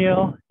palm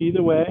heel,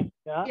 either way.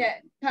 Yeah. Yeah,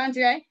 punch,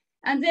 right?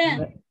 And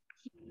then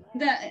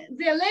the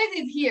leg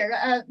is here.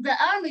 The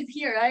arm is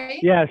here,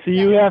 right? Yeah, so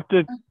you have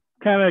to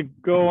kind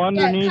of go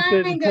underneath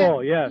it and kinda,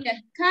 pull. Yes. Yeah,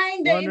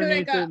 kind Go of,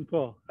 underneath like it and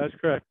pull. That's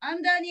correct.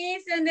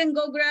 underneath and then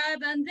go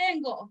grab and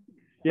then go.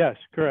 Yes,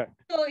 correct.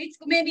 So it's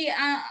maybe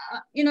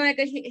like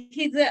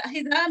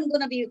his arm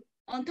gonna be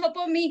on top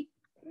of me.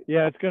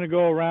 Yeah, it's going to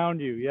go around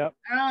you. Yep.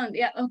 Around,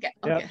 yeah, okay.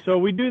 Yep. So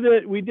we did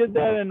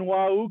that in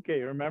Wauke.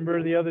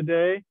 Remember the other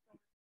day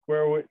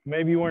where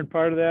maybe you weren't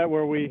part of that,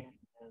 where we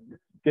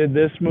did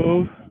this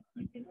move.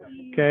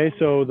 Okay,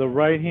 so the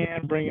right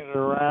hand bringing it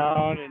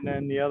around, and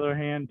then the other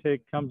hand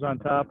comes on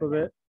top of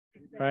it,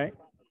 right?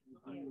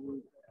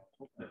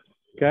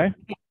 Okay.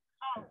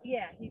 Oh,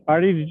 yeah.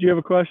 Artie, did you have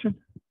a question?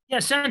 Yeah,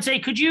 Sensei,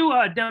 could you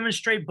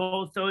demonstrate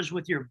both those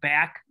with your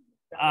back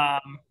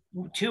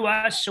to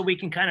us so we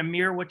can kind of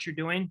mirror what you're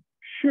doing?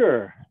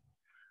 Sure.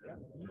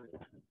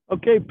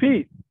 Okay,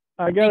 Pete,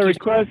 I got a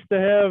request to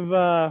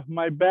have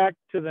my back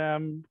to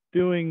them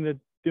doing the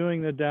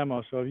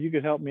demo. So if you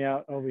could help me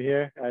out over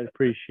here, I'd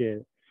appreciate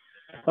it.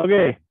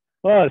 Okay,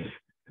 us.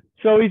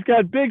 So he's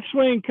got big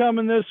swing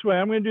coming this way.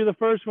 I'm going to do the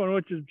first one,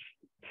 which is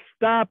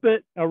stop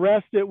it,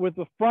 arrest it with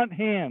the front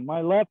hand.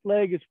 My left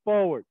leg is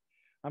forward.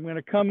 I'm going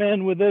to come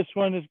in with this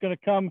one. It's going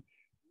to come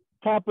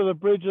top of the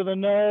bridge of the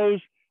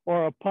nose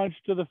or a punch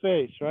to the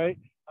face, right?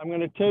 I'm going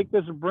to take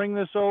this and bring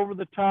this over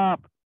the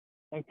top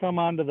and come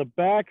onto the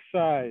back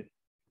side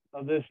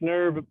of this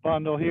nerve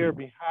bundle here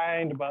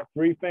behind, about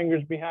 3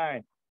 fingers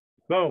behind.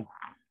 Boom.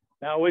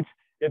 Now, if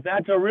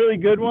that's a really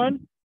good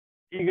one,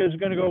 he is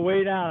going to go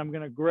way down. I'm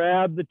going to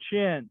grab the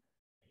chin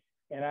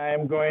and I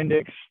am going to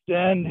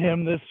extend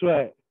him this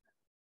way.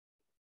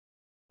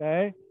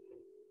 Okay.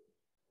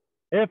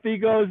 If he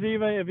goes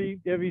even,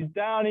 if he's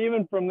down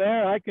even from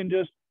there, I can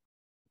just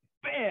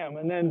bam,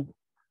 and then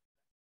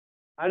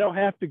I don't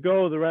have to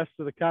go the rest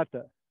of the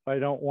kata. I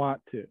don't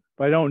want to, if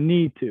I don't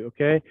need to,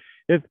 okay?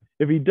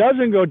 If he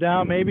doesn't go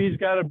down, maybe he's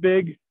got a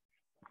big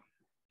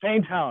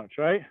pain tolerance,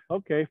 right?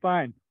 Okay,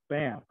 fine,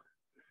 bam.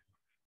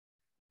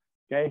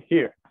 Okay,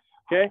 here,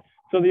 okay?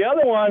 So the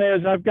other one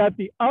is I've got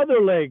the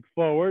other leg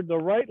forward, the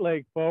right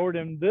leg forward,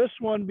 and this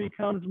one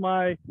becomes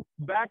my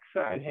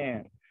backside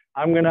hand.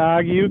 I'm gonna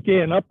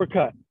agiyuki an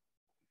uppercut,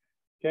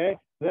 okay?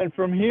 Then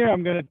from here,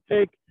 I'm gonna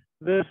take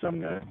this,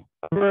 I'm gonna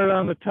cover it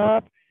on the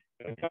top,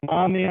 gonna come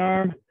on the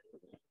arm,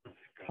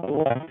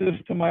 collect this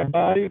to my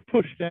body,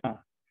 push down,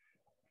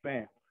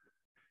 bam,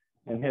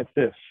 and hit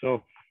this.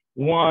 So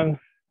 1,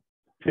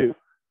 2.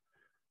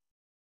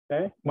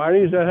 Okay,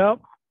 Marty, does that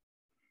help?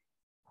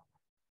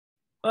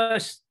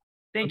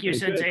 Thank you, Okay,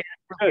 Sensei.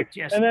 Good.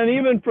 Yes. And then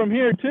even from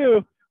here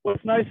too,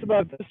 what's nice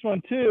about this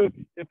one too,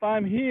 if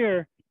I'm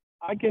here,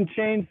 I can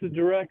change the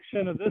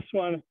direction of this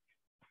one,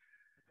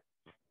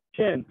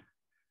 chin.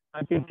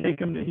 I can take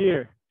him to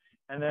here,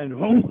 and then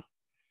boom,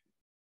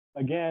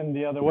 again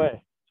the other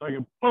way. So I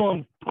can pull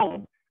him, pull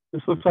him.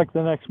 This looks like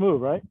the next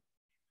move, right?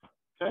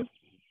 Okay.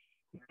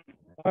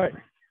 All right.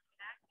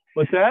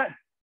 What's that?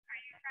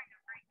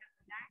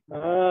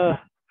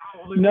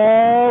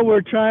 No,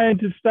 we're trying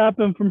to stop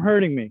him from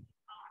hurting me.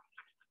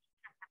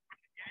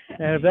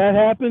 And if that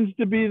happens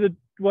to be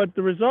what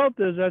the result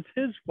is, that's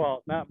his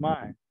fault, not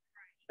mine.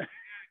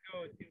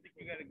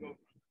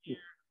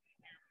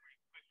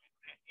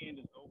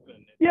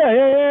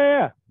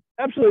 Yeah.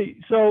 Absolutely.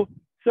 So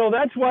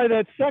that's why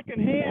that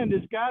second hand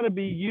has got to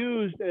be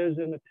used as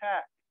an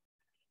attack.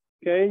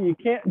 Okay, you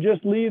can't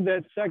just leave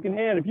that second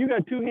hand. If you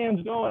got two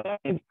hands going,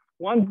 that means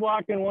one's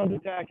blocking, one's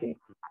attacking.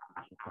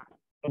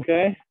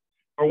 Okay,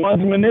 or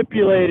one's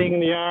manipulating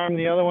the arm,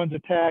 the other one's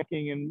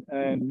attacking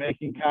and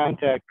making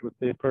contact with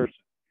the person.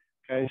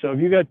 Okay, so if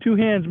you got two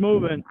hands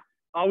moving,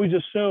 always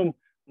assume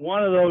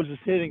one of those is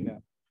hitting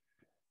them.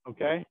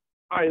 Okay,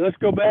 all right, let's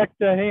go back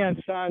to Heian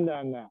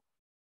Shodan now.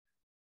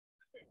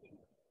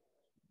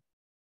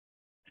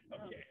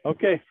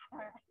 Okay,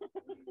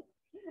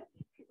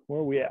 where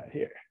are we at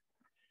here?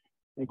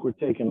 I think we're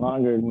taking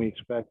longer than we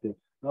expected.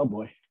 Oh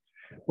boy,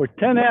 we're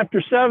 10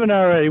 after 7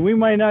 already. We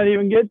might not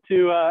even get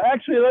to.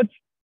 Actually,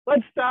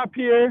 let's stop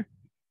here,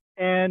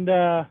 and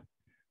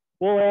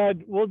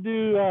we'll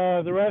do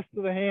the rest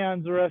of the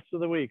hands the rest of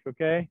the week,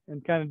 okay?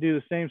 And kind of do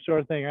the same sort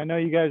of thing. I know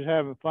you guys are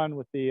having fun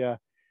with the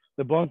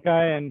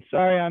bunkai, and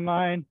sorry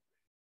online,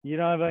 you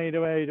don't have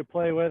anybody to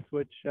play with,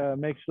 which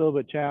makes it a little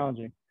bit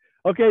challenging.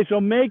 Okay, so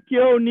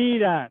Meikyo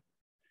Nidan.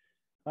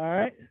 All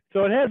right,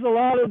 so it has a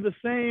lot of the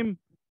same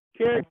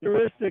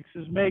characteristics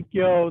as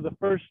Meikyo, the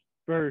first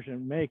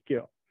version,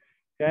 Meikyo.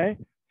 Okay,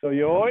 so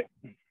yoi.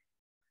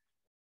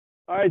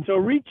 All right, so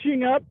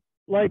reaching up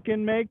like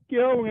in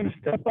Meikyo, we're going to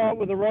step out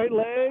with the right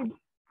leg,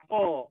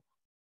 pull,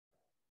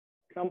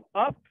 come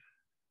up,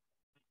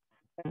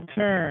 and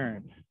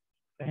turn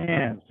the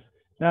hands.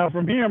 Now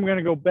from here, I'm going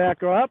to go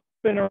back up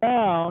and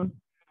around,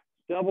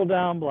 double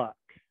down block.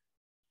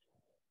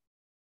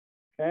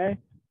 Okay,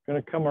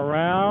 going to come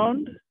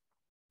around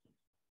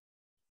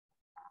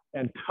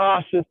and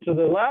toss it to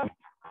the left,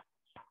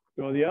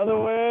 go the other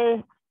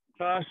way,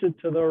 toss it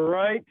to the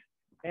right,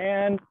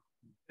 and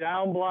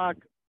down block,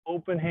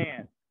 open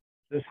hand.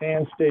 This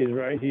hand stays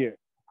right here.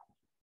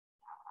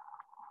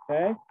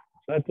 Okay,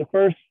 so that's the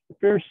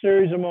first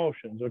series of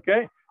motions.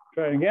 Okay,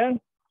 try it again.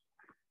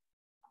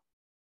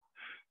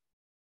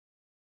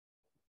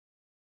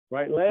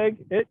 Right leg,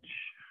 itch,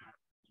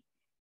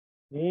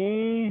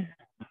 knee,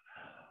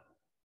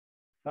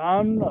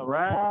 thumb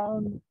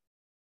around,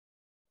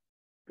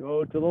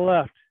 go to the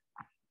left.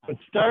 But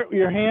start with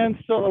your hands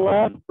to the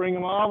left, bring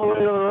them all the way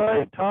to the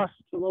right, toss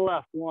to the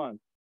left, 1.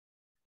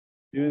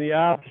 Do the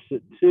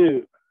opposite,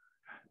 2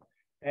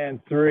 and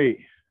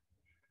 3.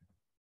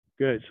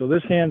 Good, so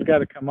this hand's got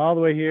to come all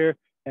the way here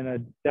and a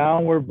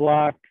downward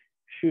block,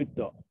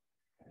 shuto.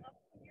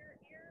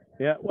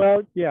 Yeah,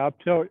 well, yeah, up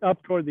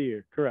toward the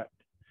ear, correct.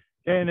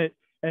 And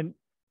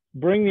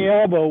bring the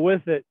elbow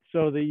with it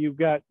so that you've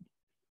got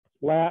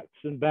lats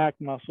and back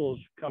muscles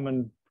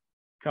coming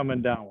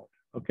downward.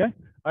 Okay.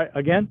 All right.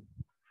 Again.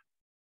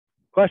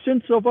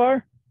 Questions so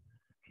far?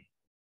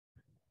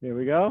 Here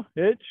we go.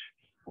 Itch.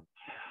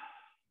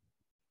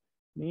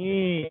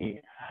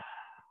 Knee.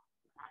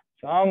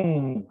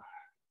 Thumb.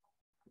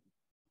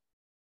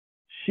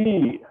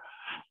 Shi.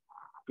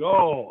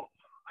 Go.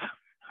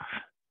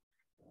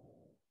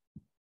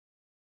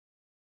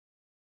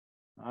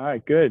 All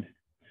right. Good.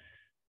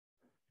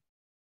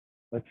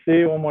 Let's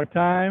see one more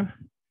time.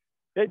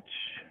 Itch.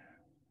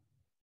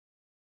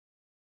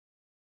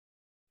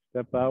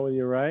 Step out with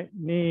your right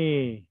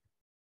knee.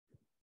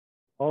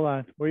 Hold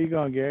on. Where are you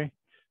going, Gary?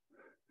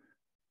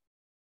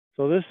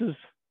 So this is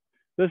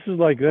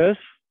like this.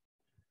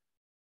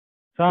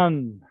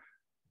 Sun.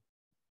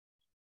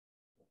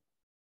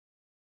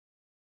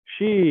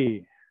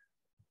 Shi.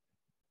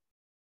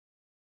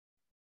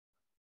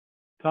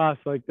 Toss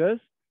like this.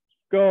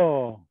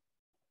 Go.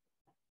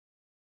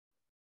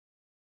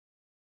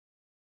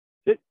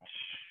 Itch.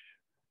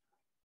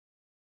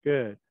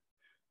 Good.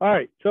 All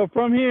right. So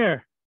from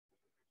here,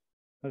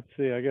 let's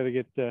see, I gotta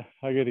get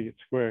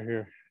square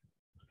here.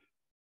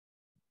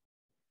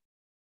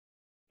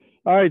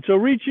 All right, so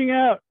reaching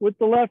out with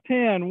the left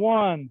hand,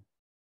 one,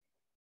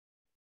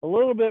 a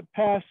little bit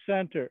past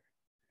center,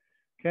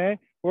 okay?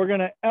 We're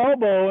gonna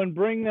elbow and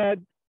bring that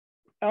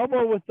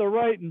elbow with the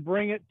right and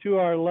bring it to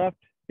our left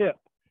hip.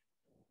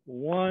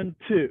 1,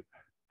 2.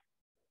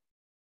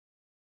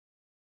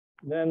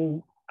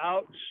 Then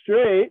out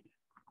straight,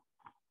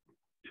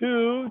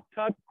 2,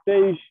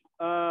 tatezukis,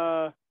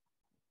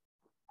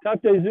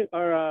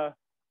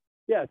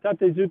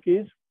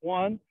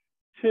 1,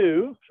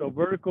 2, so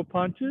vertical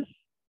punches,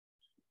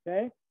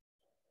 okay?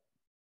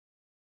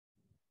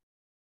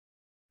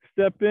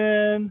 Step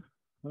in,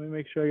 let me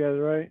make sure I got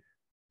it right.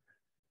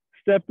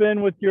 Step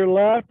in with your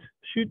left,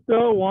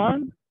 shuto,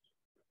 1,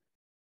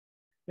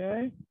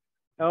 okay?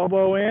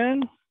 Elbow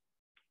in,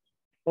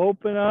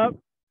 open up,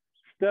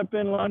 step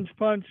in, lunge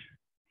punch,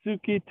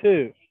 Suki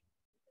 2.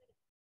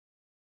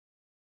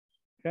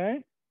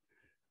 Okay,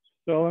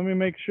 so let me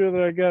make sure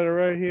that I got it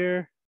right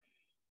here.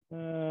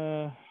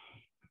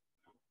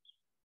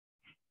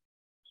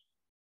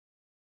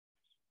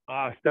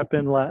 Step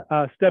in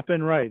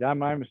right,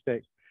 my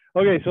mistake.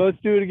 Okay, so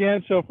let's do it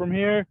again. So from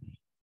here,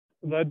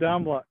 the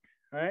down block,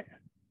 right?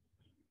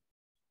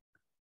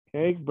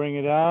 Okay, bring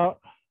it out.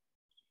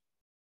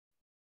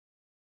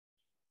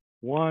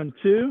 1,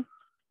 2.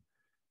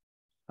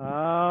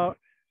 Out.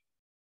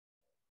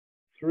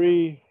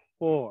 3,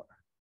 4.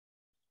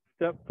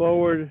 Step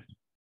forward,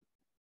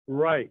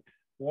 right.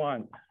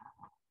 1,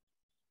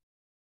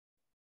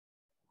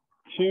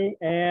 2,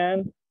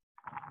 and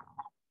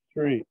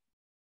 3.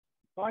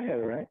 Oh, I had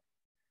it right.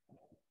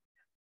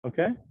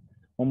 Okay.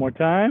 One more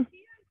time.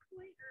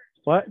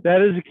 What?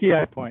 That is a key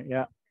eye point.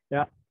 Yeah.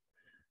 Yeah.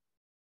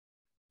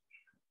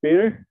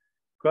 Peter,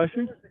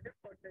 question?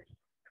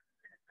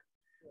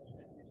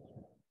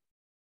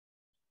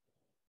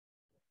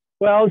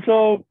 Well,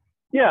 so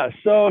yeah,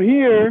 so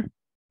here,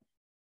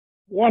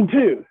 1,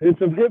 2,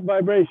 it's a hip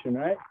vibration,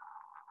 right?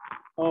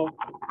 Oh,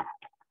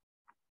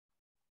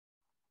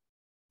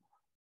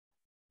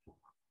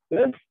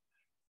 this,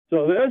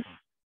 so this,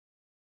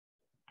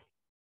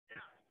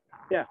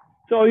 yeah.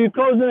 So you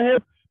close the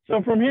hip.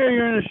 So from here,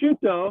 you're in a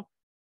shuto.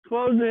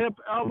 Close the hip,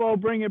 elbow,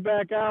 bring it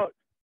back out.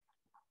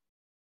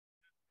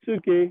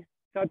 Tsuki,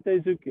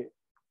 tate zuki.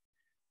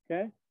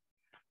 Okay.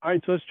 All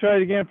right. So let's try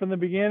it again from the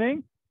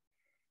beginning.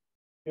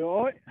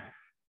 I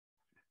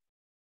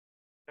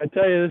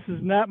tell you, this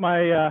is not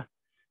my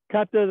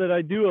kata that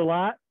I do a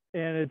lot,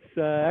 and it's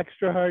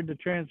extra hard to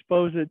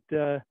transpose it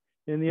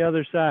in the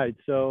other side.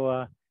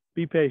 So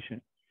be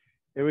patient.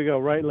 Here we go.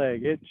 Right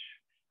leg, itch,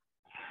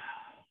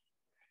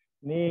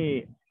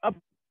 knee up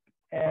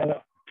and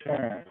up,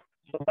 turn.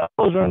 So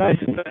those are nice.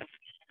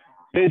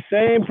 The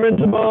same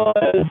principle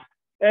as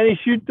any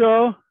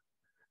shuto,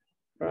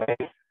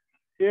 right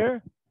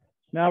here.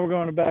 Now we're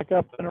going to back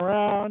up and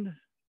around.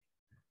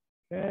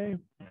 Okay,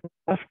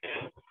 left,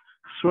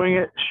 swing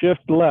it,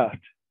 shift left,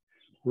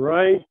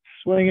 right,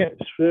 swing it,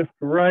 shift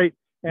right,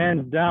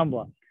 and down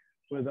block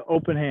with the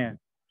open hand.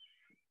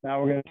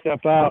 Now we're going to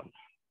step out,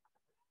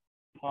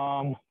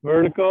 palm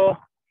vertical,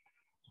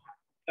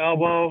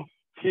 elbow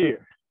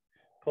here,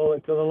 pull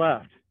it to the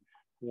left.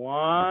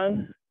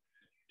 1,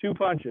 2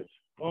 punches,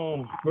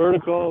 boom,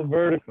 vertical,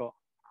 vertical.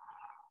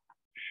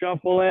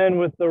 Shuffle in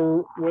with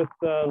the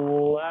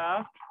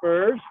left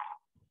first,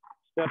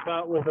 step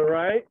out with the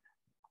right.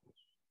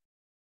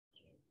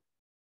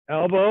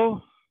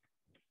 Elbow,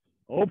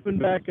 open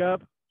back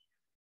up,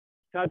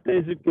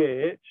 tatezuke,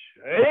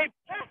 straight.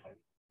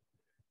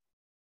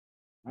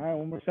 All right,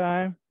 one more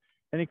time.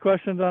 Any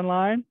questions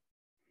online?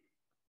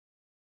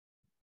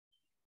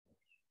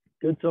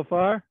 Good so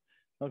far?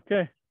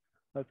 Okay,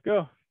 let's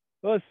go.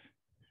 Let's.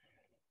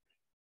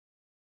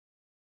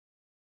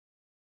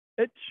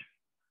 Itch.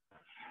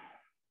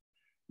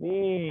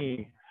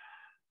 Knee.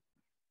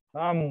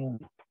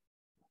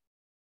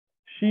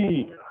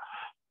 She.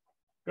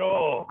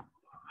 Go.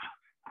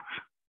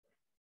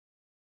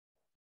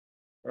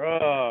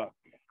 Rock.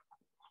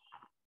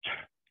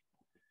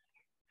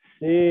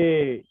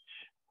 Sage.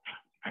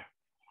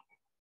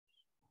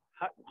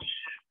 Hutch.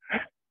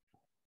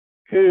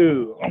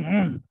 Coo.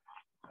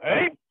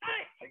 Hey.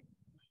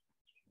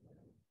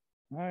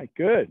 All right,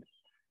 good.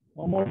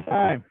 One more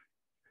time.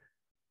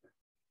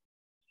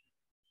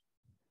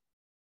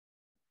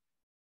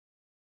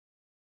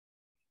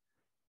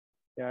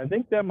 Yeah, I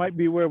think that might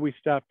be where we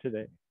stop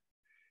today.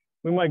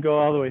 We might go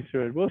all the way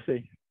through it. We'll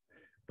see.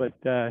 But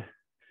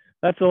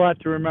that's a lot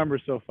to remember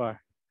so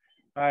far.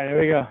 All right,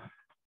 here we go.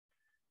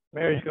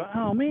 Mary's going,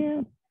 oh,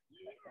 man,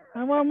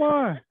 I want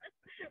more.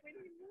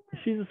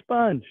 She's a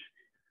sponge.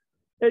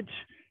 Itch.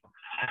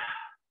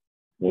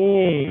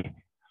 Knee.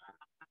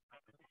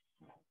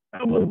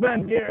 Elbows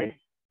bent, Gary.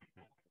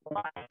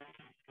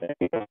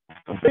 The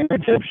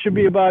fingertips should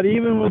be about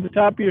even with the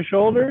top of your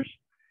shoulders.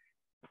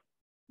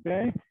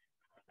 Okay.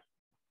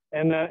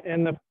 And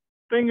the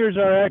fingers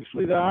are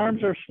actually, the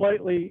arms are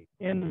slightly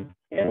in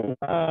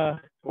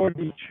toward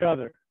each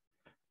other.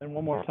 And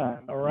one more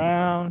time,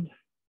 around,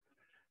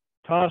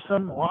 toss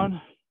them,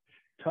 1,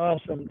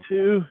 Toss them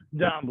 2,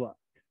 down block.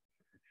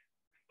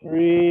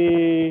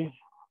 3,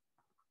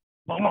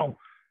 boom, boom.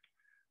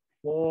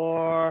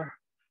 4,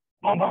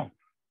 boom, boom.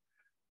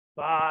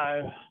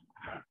 5,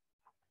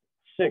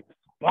 6,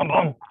 boom,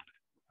 boom.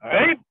 All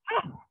right.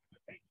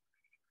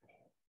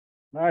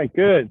 All right,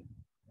 good.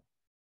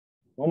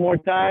 One more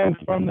time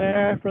from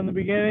there, from the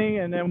beginning,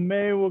 and then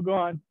maybe we'll go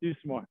on, do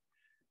some more.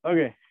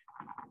 Okay.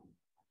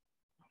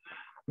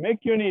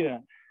 Meikyo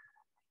Nidan.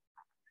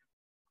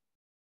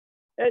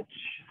 H.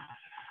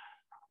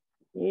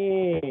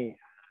 E.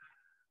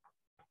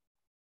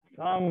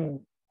 Sam.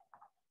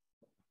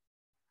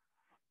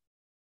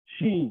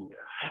 Shi.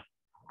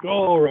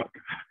 Goruk.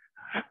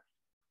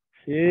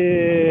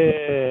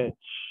 Hitch.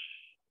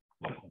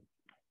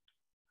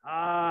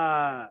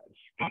 Ah.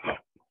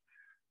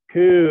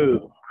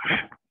 Ku.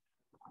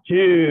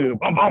 Ju.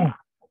 Boom, boom. All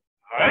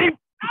right.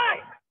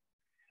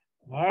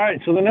 All right.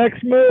 So the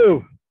next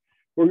move,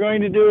 we're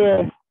going to do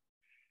a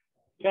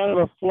kind of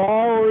a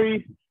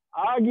flowery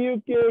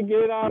agyuke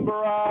gedan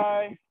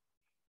barai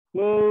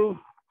move,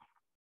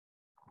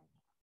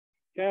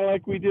 kind of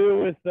like we do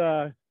with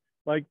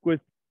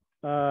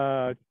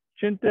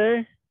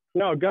chinte.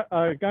 No,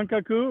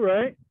 gankaku,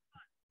 right?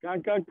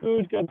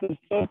 Gankaku's got the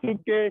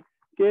sosuke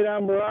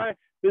gedan barai.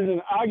 This is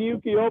an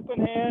agyuke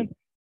open hand,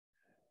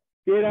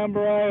 gedan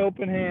barai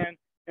open hand,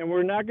 and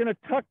we're not going to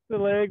tuck the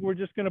leg. We're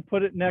just going to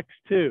put it next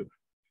to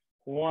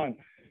 1.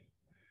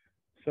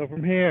 So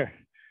from here,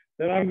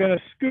 then I'm going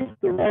to scoop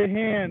the right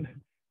hand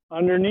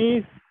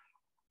underneath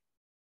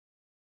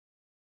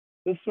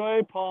this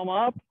way, palm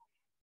up.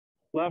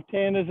 Left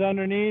hand is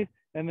underneath,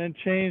 and then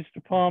change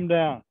to palm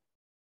down.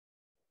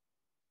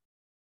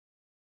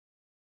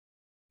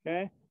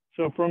 Okay,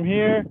 so from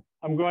here,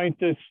 I'm going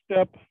to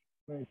step,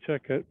 let me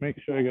check it, make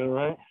sure I got it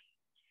right.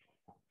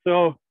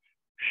 So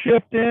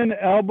shift in,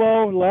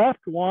 elbow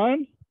left,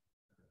 1.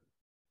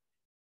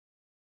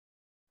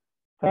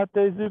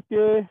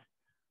 Tatezuke,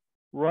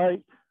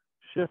 right,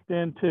 shift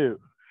in 2.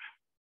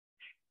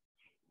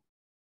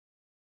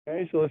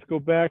 Okay, so let's go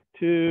back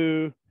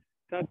to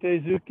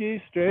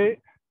Tatezuki, straight.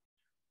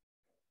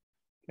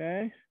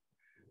 Okay,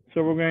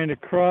 so we're going to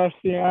cross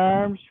the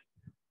arms.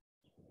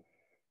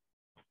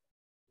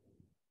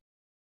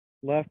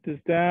 Left is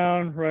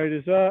down, right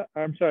is up.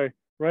 I'm sorry,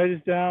 right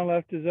is down,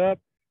 left is up.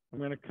 I'm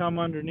going to come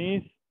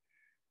underneath,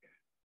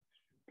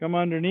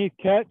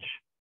 catch,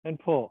 and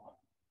pull.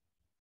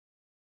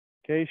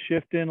 Okay,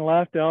 shift in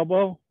left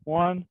elbow,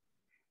 1,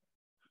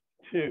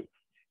 2.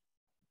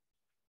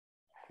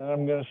 And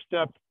I'm going to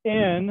step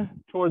in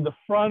toward the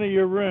front of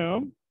your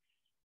room.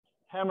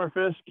 Hammer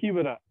fist,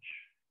 kibaduch.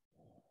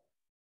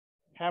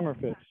 Hammer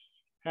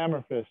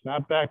fist,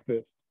 not back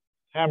fist.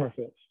 Hammer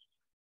fist.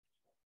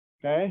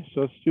 Okay,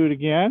 so let's do it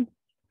again.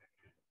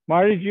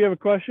 Marty, do you have a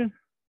question?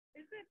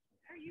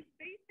 Are you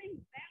facing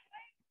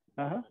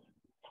that way? Uh-huh.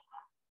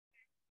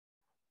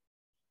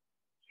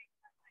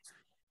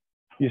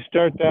 You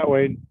start that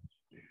way.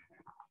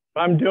 If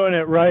I'm doing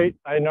it right,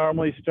 I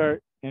normally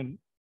start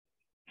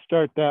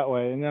that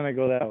way, and then I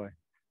go that way.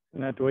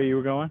 Isn't that the way you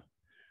were going?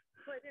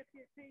 But if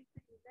you're facing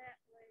that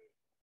way,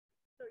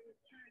 so you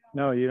turn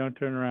on. No, you don't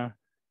turn around.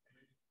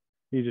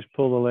 You just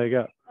pull the leg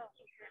up. Oh,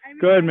 okay.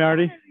 Go ahead,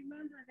 Marty.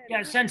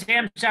 Yeah, Sensei,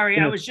 I'm sorry.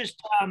 I was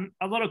just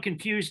a little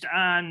confused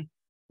on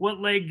what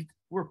leg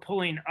we're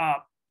pulling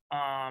up.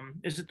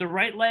 Is it the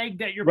right leg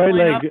that you're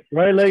pulling up?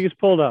 Right leg is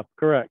pulled up,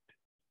 correct.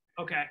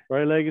 Okay.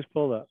 Right leg is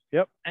pulled up,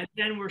 yep. And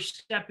then we're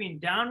stepping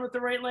down with the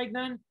right leg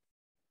then?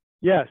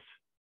 Yes.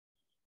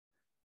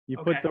 You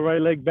put the right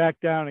leg back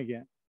down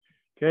again.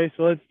 Okay,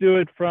 so let's do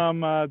it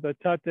from the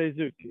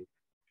Tatezuki.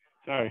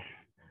 Sorry.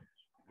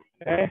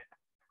 Okay.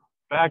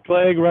 Back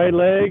leg, right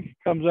leg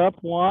comes up,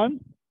 1.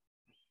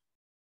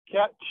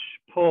 Catch,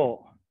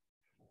 pull.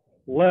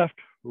 Left,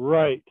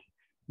 right.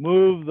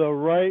 Move the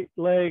right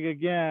leg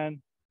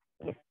again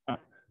to the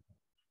front.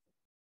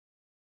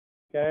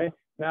 Okay,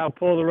 now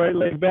pull the right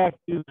leg back,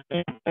 do the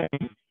same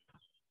thing.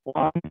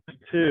 1,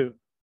 2.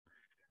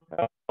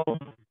 Elbow,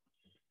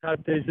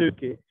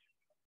 Tatezuki.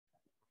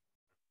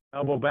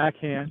 Elbow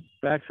backhand,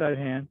 backside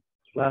hand,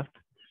 left,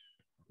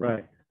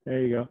 right.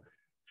 There you go.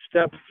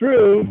 Step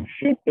through,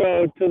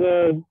 shuto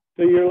to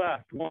your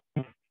left. 1.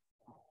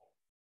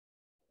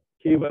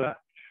 Kibaduch.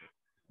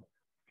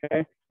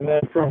 Okay, and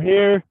then from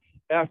here,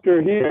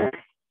 after here,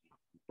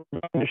 we're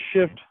going to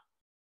shift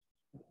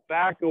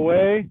back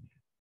away,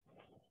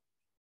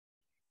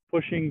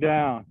 pushing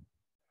down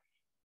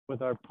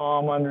with our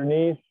palm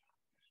underneath,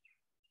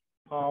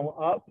 palm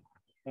up,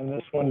 and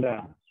this one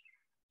down.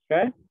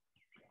 Okay?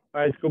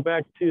 All right, let's go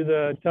back to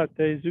the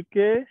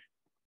Tatezuke.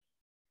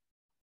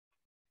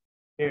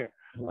 Here,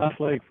 left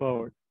leg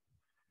forward.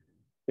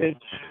 It's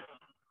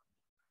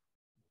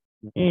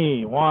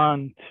knee,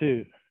 1,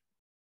 2.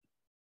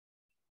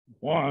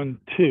 1,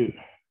 2.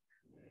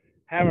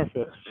 Hammer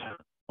fist.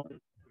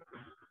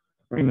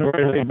 Bring the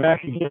right leg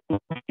back again.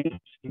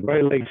 The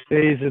right leg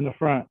stays in the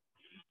front.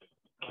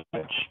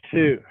 Catch,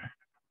 2.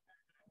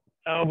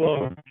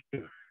 Elbow,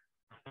 2.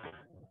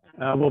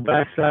 Elbow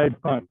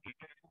backside punch.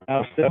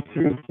 Now step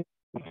through.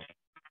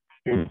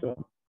 Here you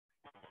go.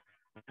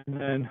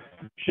 and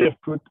shift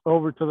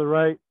over to the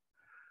right,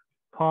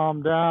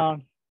 palm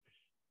down.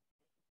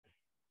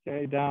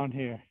 Okay, down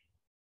here.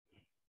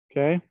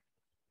 Okay.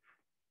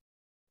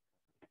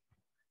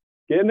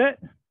 Getting it?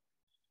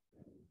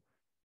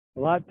 A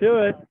lot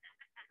to it.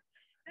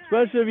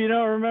 Especially if you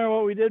don't remember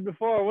what we did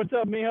before. What's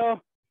up, Miho?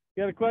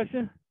 You got a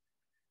question?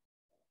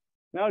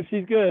 No,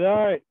 she's good.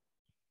 All right.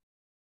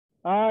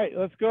 All right,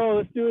 let's go.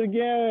 Let's do it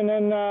again, and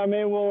then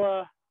maybe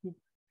we'll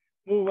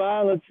move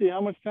on. Let's see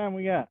how much time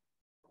we got.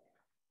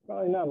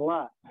 Probably not a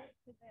lot.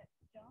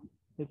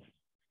 It's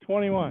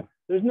 21.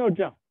 There's no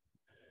jump.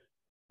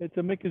 It's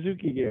a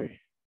Mikazuki,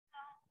 Gary.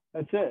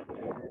 That's it.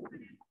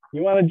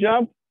 You want to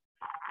jump?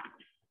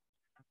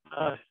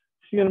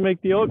 She's going to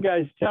make the old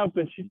guys jump,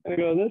 and she's going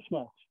to go this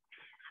much.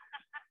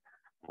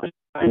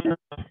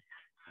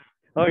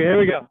 Okay, here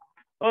we go.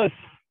 Us.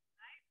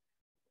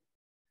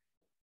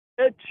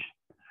 Itch.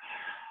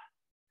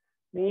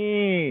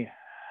 Ni.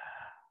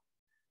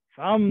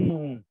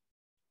 Sam.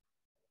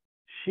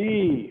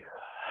 She.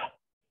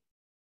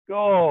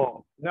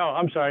 Go. No,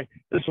 I'm sorry.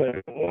 This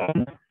way.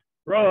 One.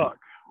 Rock.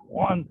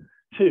 1,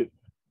 2,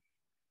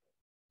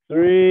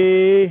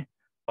 3,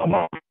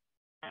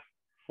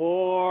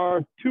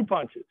 4, 2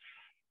 punches.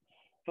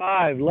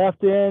 5,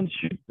 left in,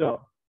 shoot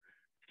though.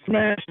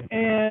 Smash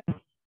and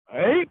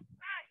 8.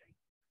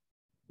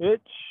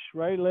 Itch,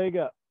 right leg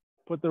up.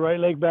 Put the right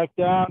leg back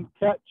down,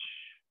 catch,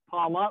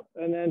 palm up,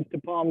 and then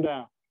to palm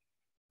down.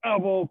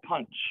 Elbow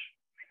punch.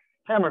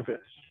 Hammer fist.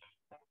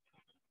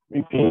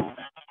 Repeat.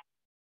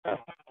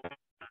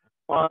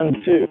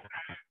 1, 2.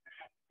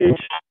 Itch.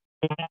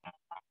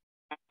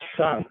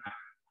 Sun.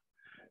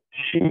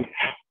 She.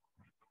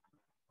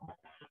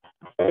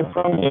 Okay,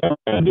 from here, I'm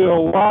going to do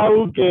a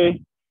wa-uke.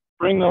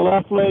 Bring the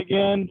left leg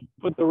in,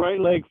 put the right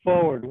leg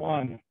forward.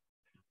 1.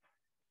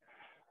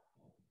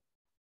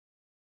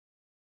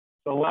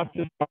 So left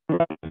is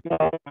right.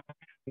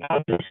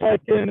 Now the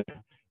second,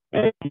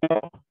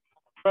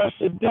 press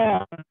it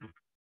down.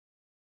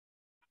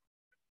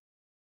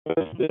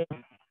 Twist it.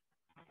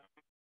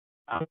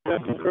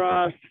 Step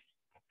across,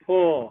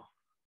 pull.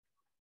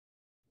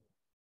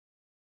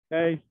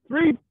 Okay,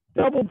 3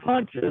 double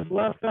punches,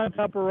 left on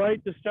top of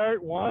right to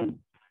start, 1,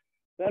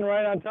 then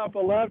right on top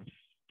of left,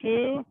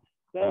 2,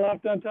 then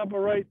left on top of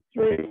right,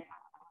 3.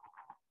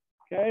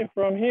 Okay,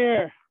 from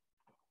here,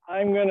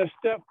 I'm going to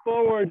step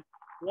forward,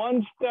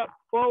 1 step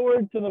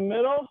forward to the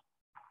middle,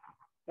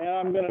 and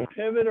I'm going to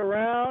pivot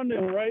around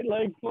and right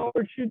leg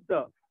forward, shoot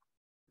up.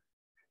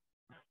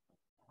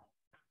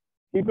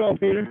 Keep going,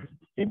 Peter.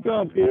 Keep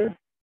going, Peter.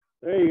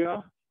 There you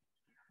go.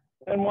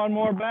 And 1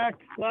 more back,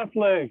 left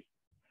leg.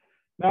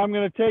 Now I'm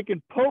going to take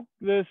and poke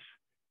this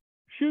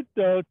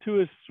Shuto to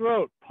his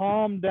throat,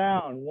 palm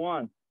down,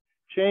 1.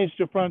 Change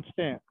to front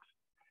stance.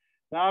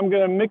 Now I'm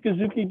going to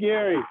Mikazuki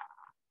Gary.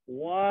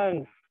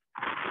 1.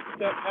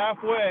 Step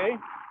halfway.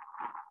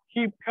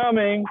 Keep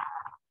coming.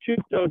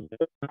 Shuto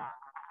 2.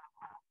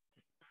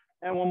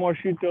 And 1 more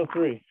Shuto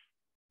 3.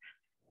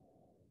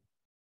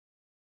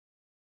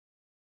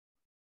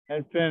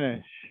 And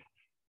finish.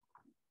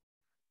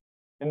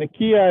 And the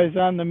Kia is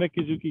on the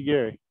Mikazuki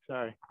Gary.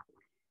 Sorry.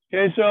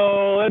 Okay,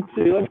 so let's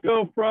see. Let's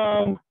go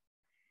from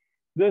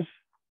this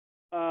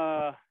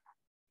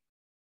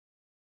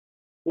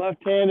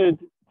left-handed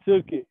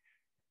Tsuki.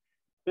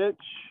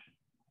 Bitch,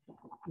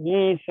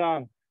 ni,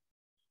 san,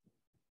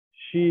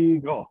 shi,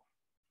 go.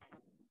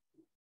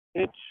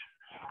 Bitch,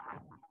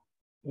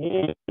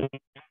 ni,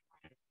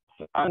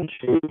 san,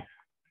 shi,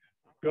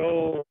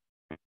 go.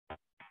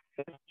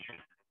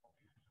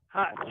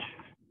 Hach,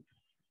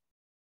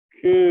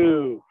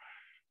 ku.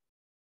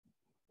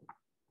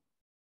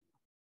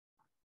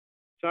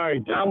 Sorry,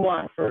 down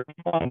block for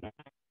 1.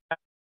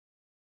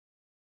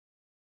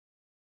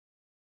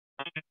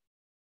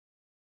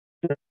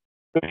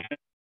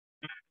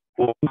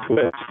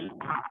 Twist.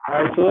 All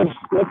right, so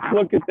let's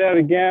look at that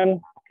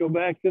again. Go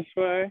back this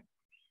way.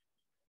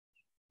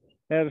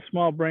 Had a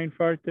small brain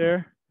fart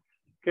there.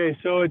 Okay,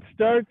 so it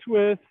starts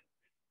with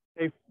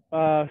a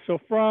so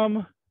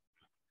from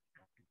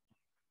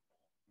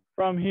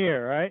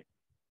here, right?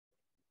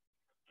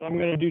 So I'm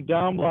going to do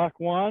down block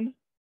 1.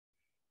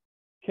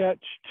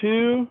 Catch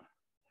 2,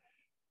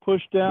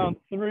 push down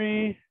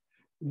 3,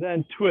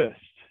 then twist.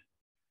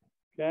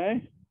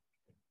 Okay,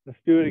 let's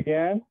do it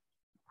again.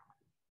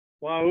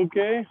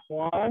 Wa-uke,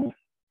 1.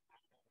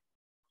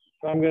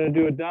 So I'm going to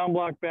do a down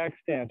block back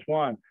stance,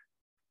 1.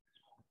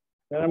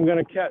 Then I'm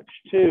going to catch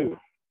 2.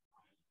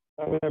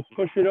 I'm going to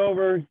push it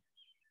over,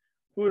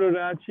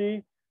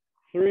 Fudodachi,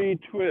 3,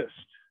 twist.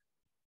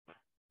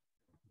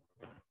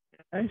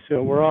 Okay,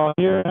 so we're all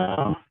here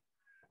now.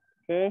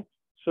 Okay,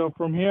 so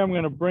from here I'm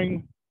going to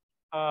bring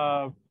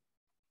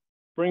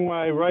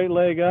my right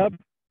leg up,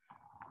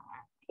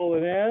 pull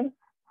it in.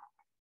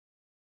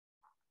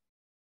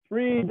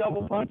 3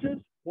 double punches.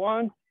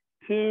 1,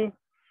 2,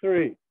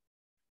 3.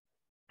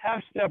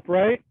 Half step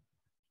right.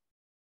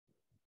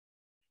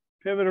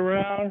 Pivot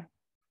around.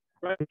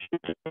 Right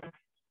shoot,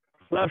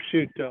 left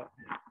shoot toe.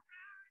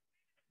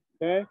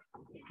 Okay.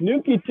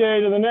 Nukite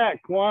to the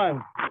neck.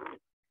 1.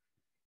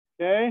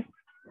 Okay.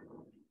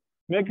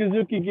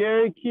 Mikazuki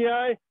Gary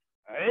Kiai.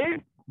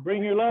 Right.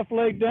 Bring your left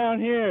leg down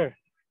here.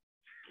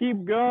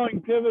 Keep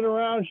going, pivot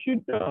around,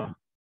 Shuto.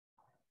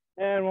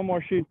 And one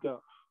more Shuto.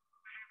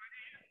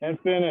 And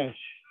finish.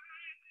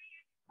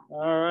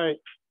 All right.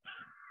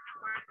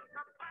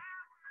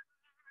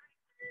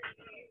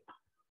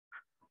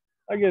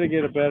 I gotta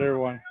get a better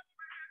one.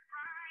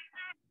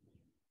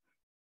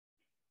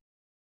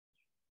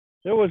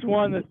 There was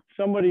one that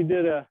somebody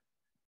did a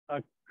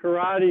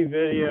karate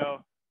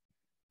video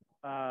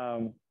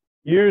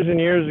years and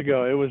years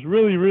ago. It was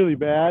really, really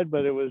bad,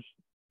 but it was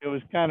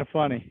kind of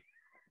funny.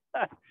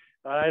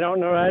 I don't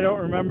know. I don't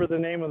remember the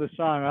name of the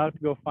song. I'll have to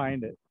go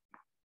find it.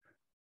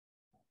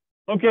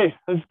 Okay,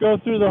 let's go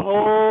through the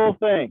whole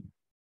thing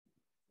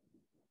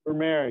for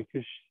Mary.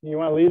 Cause you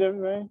want to lead it,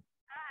 Mary?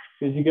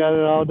 Because you got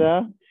it all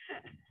down.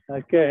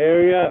 Okay,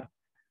 here we go.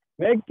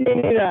 Meikyo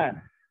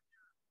Nidan.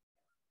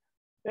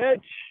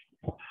 Itch.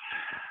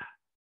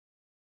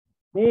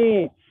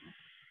 Ni.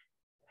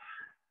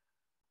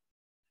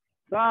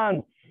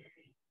 San.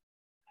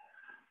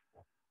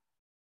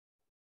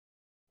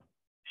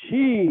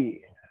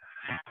 Shi.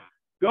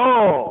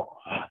 Go.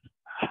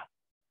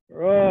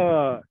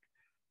 Rock.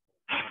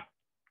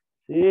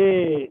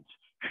 Sage.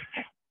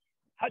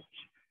 Hutch.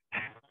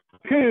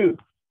 Ku.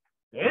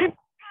 Eight.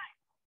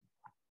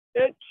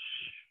 Itch.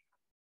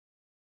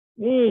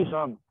 Ni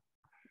san.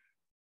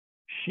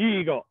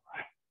 Shi go.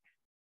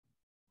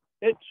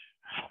 Itch.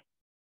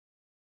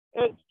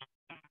 Itch.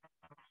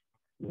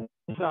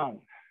 San.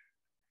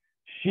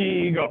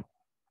 Shi go.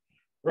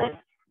 Right.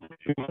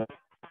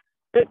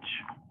 Itch.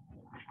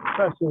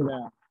 Pressing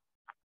down.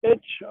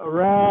 Itch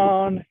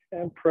around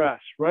and press.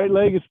 Right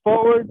leg is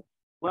forward.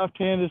 Left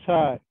hand is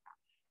high.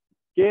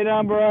 Gate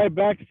on barai,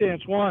 back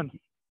stance 1.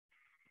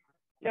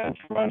 Catch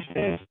front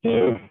stance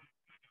 2.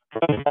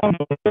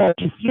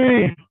 Catch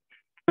 3.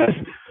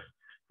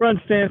 Front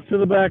stance to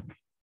the back.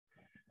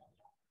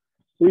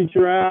 Reach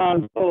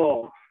around,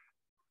 pull.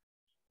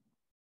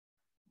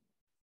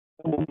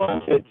 Double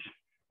bunch,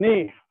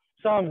 knee,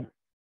 some.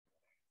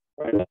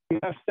 Right leg,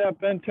 half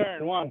step and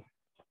turn. 1,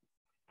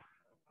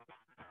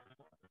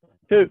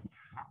 2,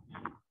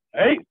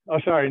 8. Oh,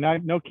 sorry,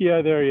 no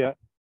kiai there yet.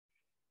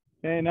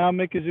 Okay, now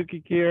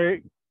Mikazuki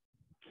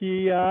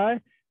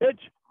kiai.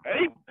 Itch,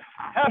 8.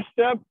 Half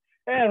step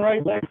and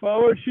right leg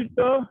forward,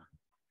 Shuto.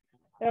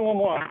 And one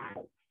more.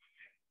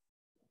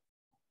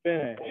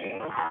 Finish.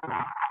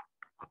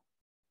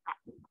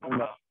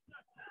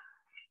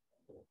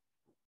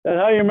 That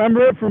how you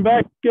remember it from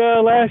back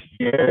last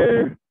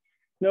year,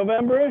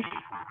 November-ish?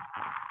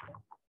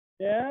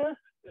 Yeah?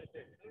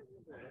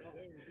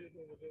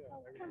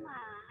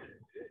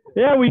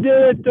 Yeah, we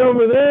did it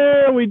over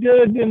there. We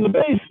did it in the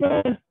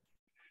basement.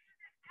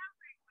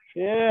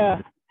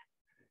 Yeah.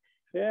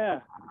 Yeah.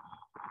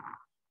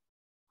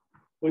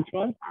 Which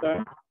one?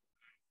 Sorry.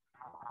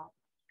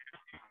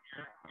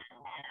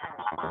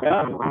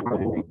 Yeah.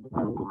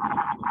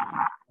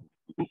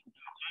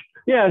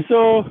 Yeah,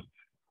 so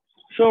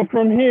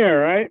from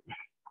here, right?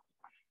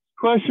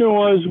 Question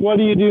was, what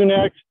do you do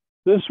next?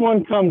 This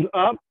one comes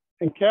up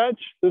and catch.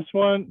 This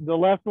one, the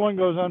left one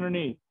goes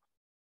underneath.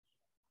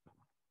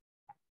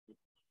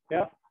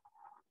 Yeah.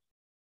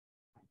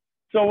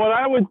 So what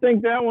I would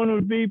think that one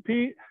would be,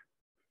 Pete,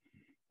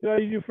 did I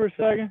use you for a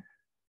second?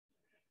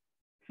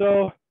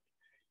 So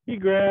he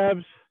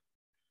grabs.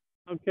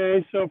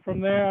 Okay, so from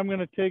there, I'm going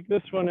to take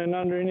this one and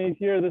underneath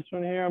here, this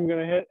one here, I'm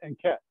going to hit and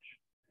catch.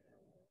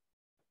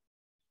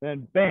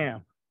 Then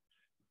bam,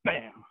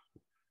 bam.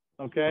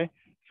 Okay,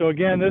 so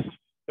again, this,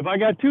 if I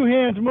got 2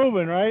 hands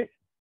moving, right?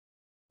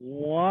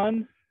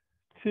 1,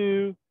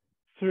 2,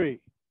 3.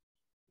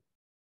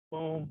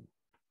 Boom,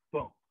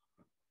 boom.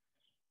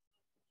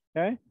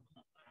 Okay?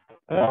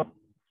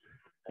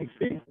 Thanks,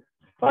 Pete.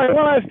 All right,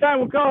 one last time,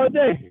 we'll call it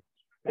a day.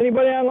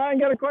 Anybody online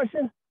got a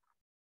question?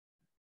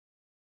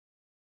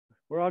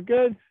 We're all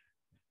good?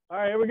 All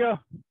right, here we go.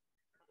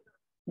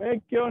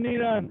 Meikyo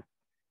Nidan.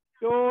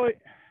 Go.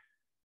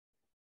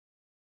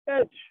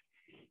 Itch.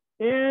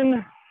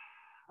 In.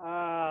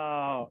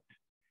 Out.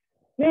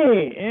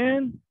 Knee.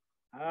 In.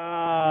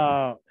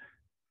 Out.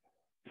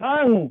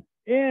 Tongue.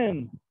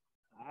 In.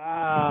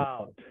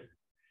 Out.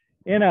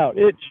 In, out.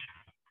 Itch.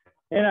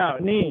 In,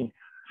 out. Knee.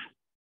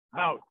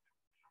 Out.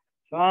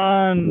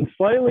 Sun.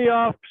 Slightly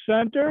off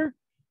center.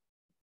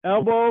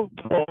 Elbow.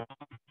 Pull.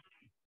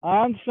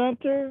 On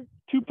center.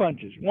 2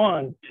 punches.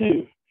 1,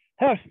 2.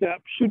 Half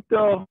step.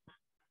 Shuto.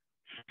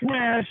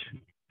 Smash.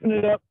 Put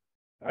it up.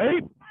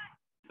 Right.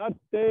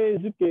 Tate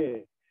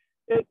zuke.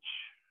 Itch.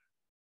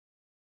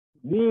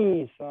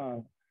 Knee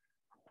san.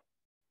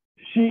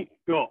 Shi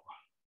go.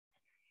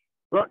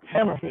 Rook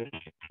hammerfish.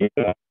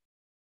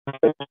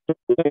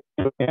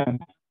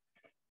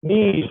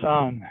 Knee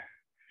san.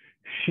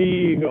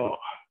 Shi go.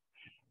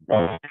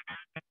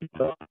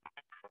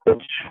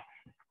 Itch.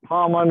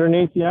 Palm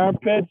underneath the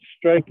armpit,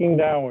 striking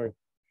downward.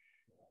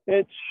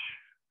 Itch.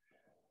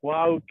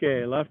 Wow,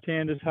 okay. Left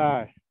hand is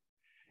high.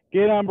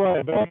 Get on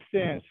bright. Back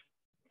stance.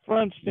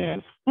 Front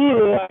stance.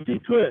 Lefty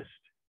twist.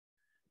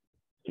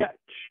 Catch.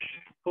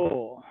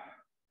 Pull.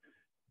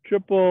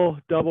 triple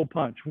double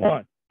punch.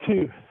 1,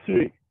 2,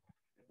 3.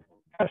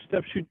 Half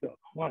step shoot though.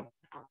 1,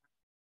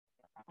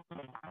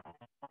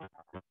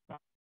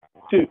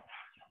 2.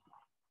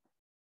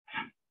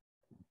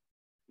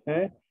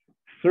 Okay.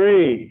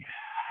 3,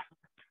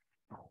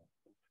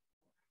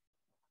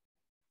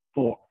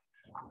 4.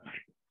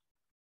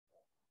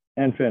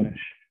 And finish.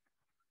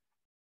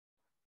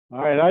 All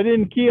right, I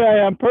didn't ki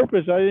on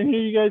purpose. I didn't hear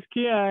you guys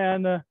ki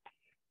on the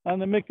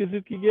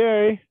Mikazuki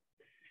Gary.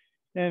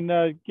 And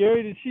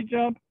Gary, did she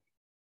jump?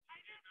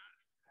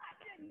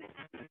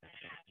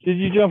 Did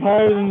you jump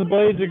higher than the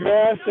blades of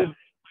grass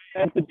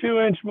at the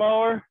 2-inch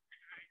mower?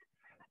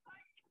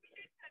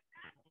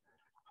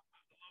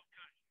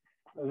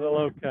 The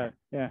low cut,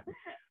 yeah.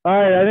 All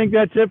right, I think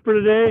that's it for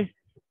today.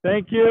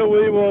 Thank you.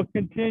 We will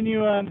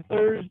continue on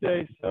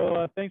Thursday.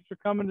 So thanks for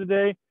coming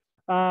today.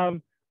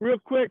 Real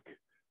quick,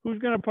 who's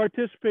going to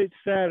participate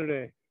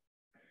Saturday?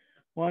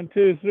 1,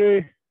 2,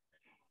 3.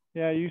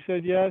 Yeah, you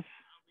said yes.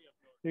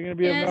 You're going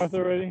to be up north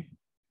already?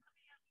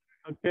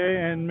 Okay,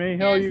 and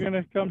Mayhill, you're going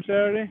to come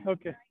Saturday?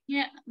 Okay.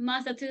 Yeah,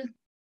 Masa too.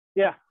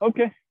 Yeah,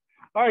 okay.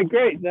 All right,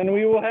 great. Then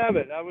we will have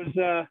it. I was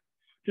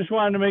just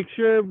wanted to make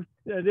sure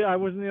I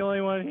wasn't the only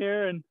one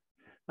here and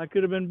I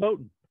could have been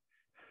boating.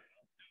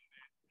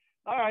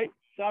 All right,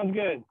 sounds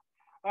good.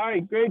 All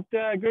right, great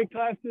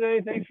class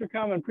today. Thanks for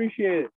coming. Appreciate it.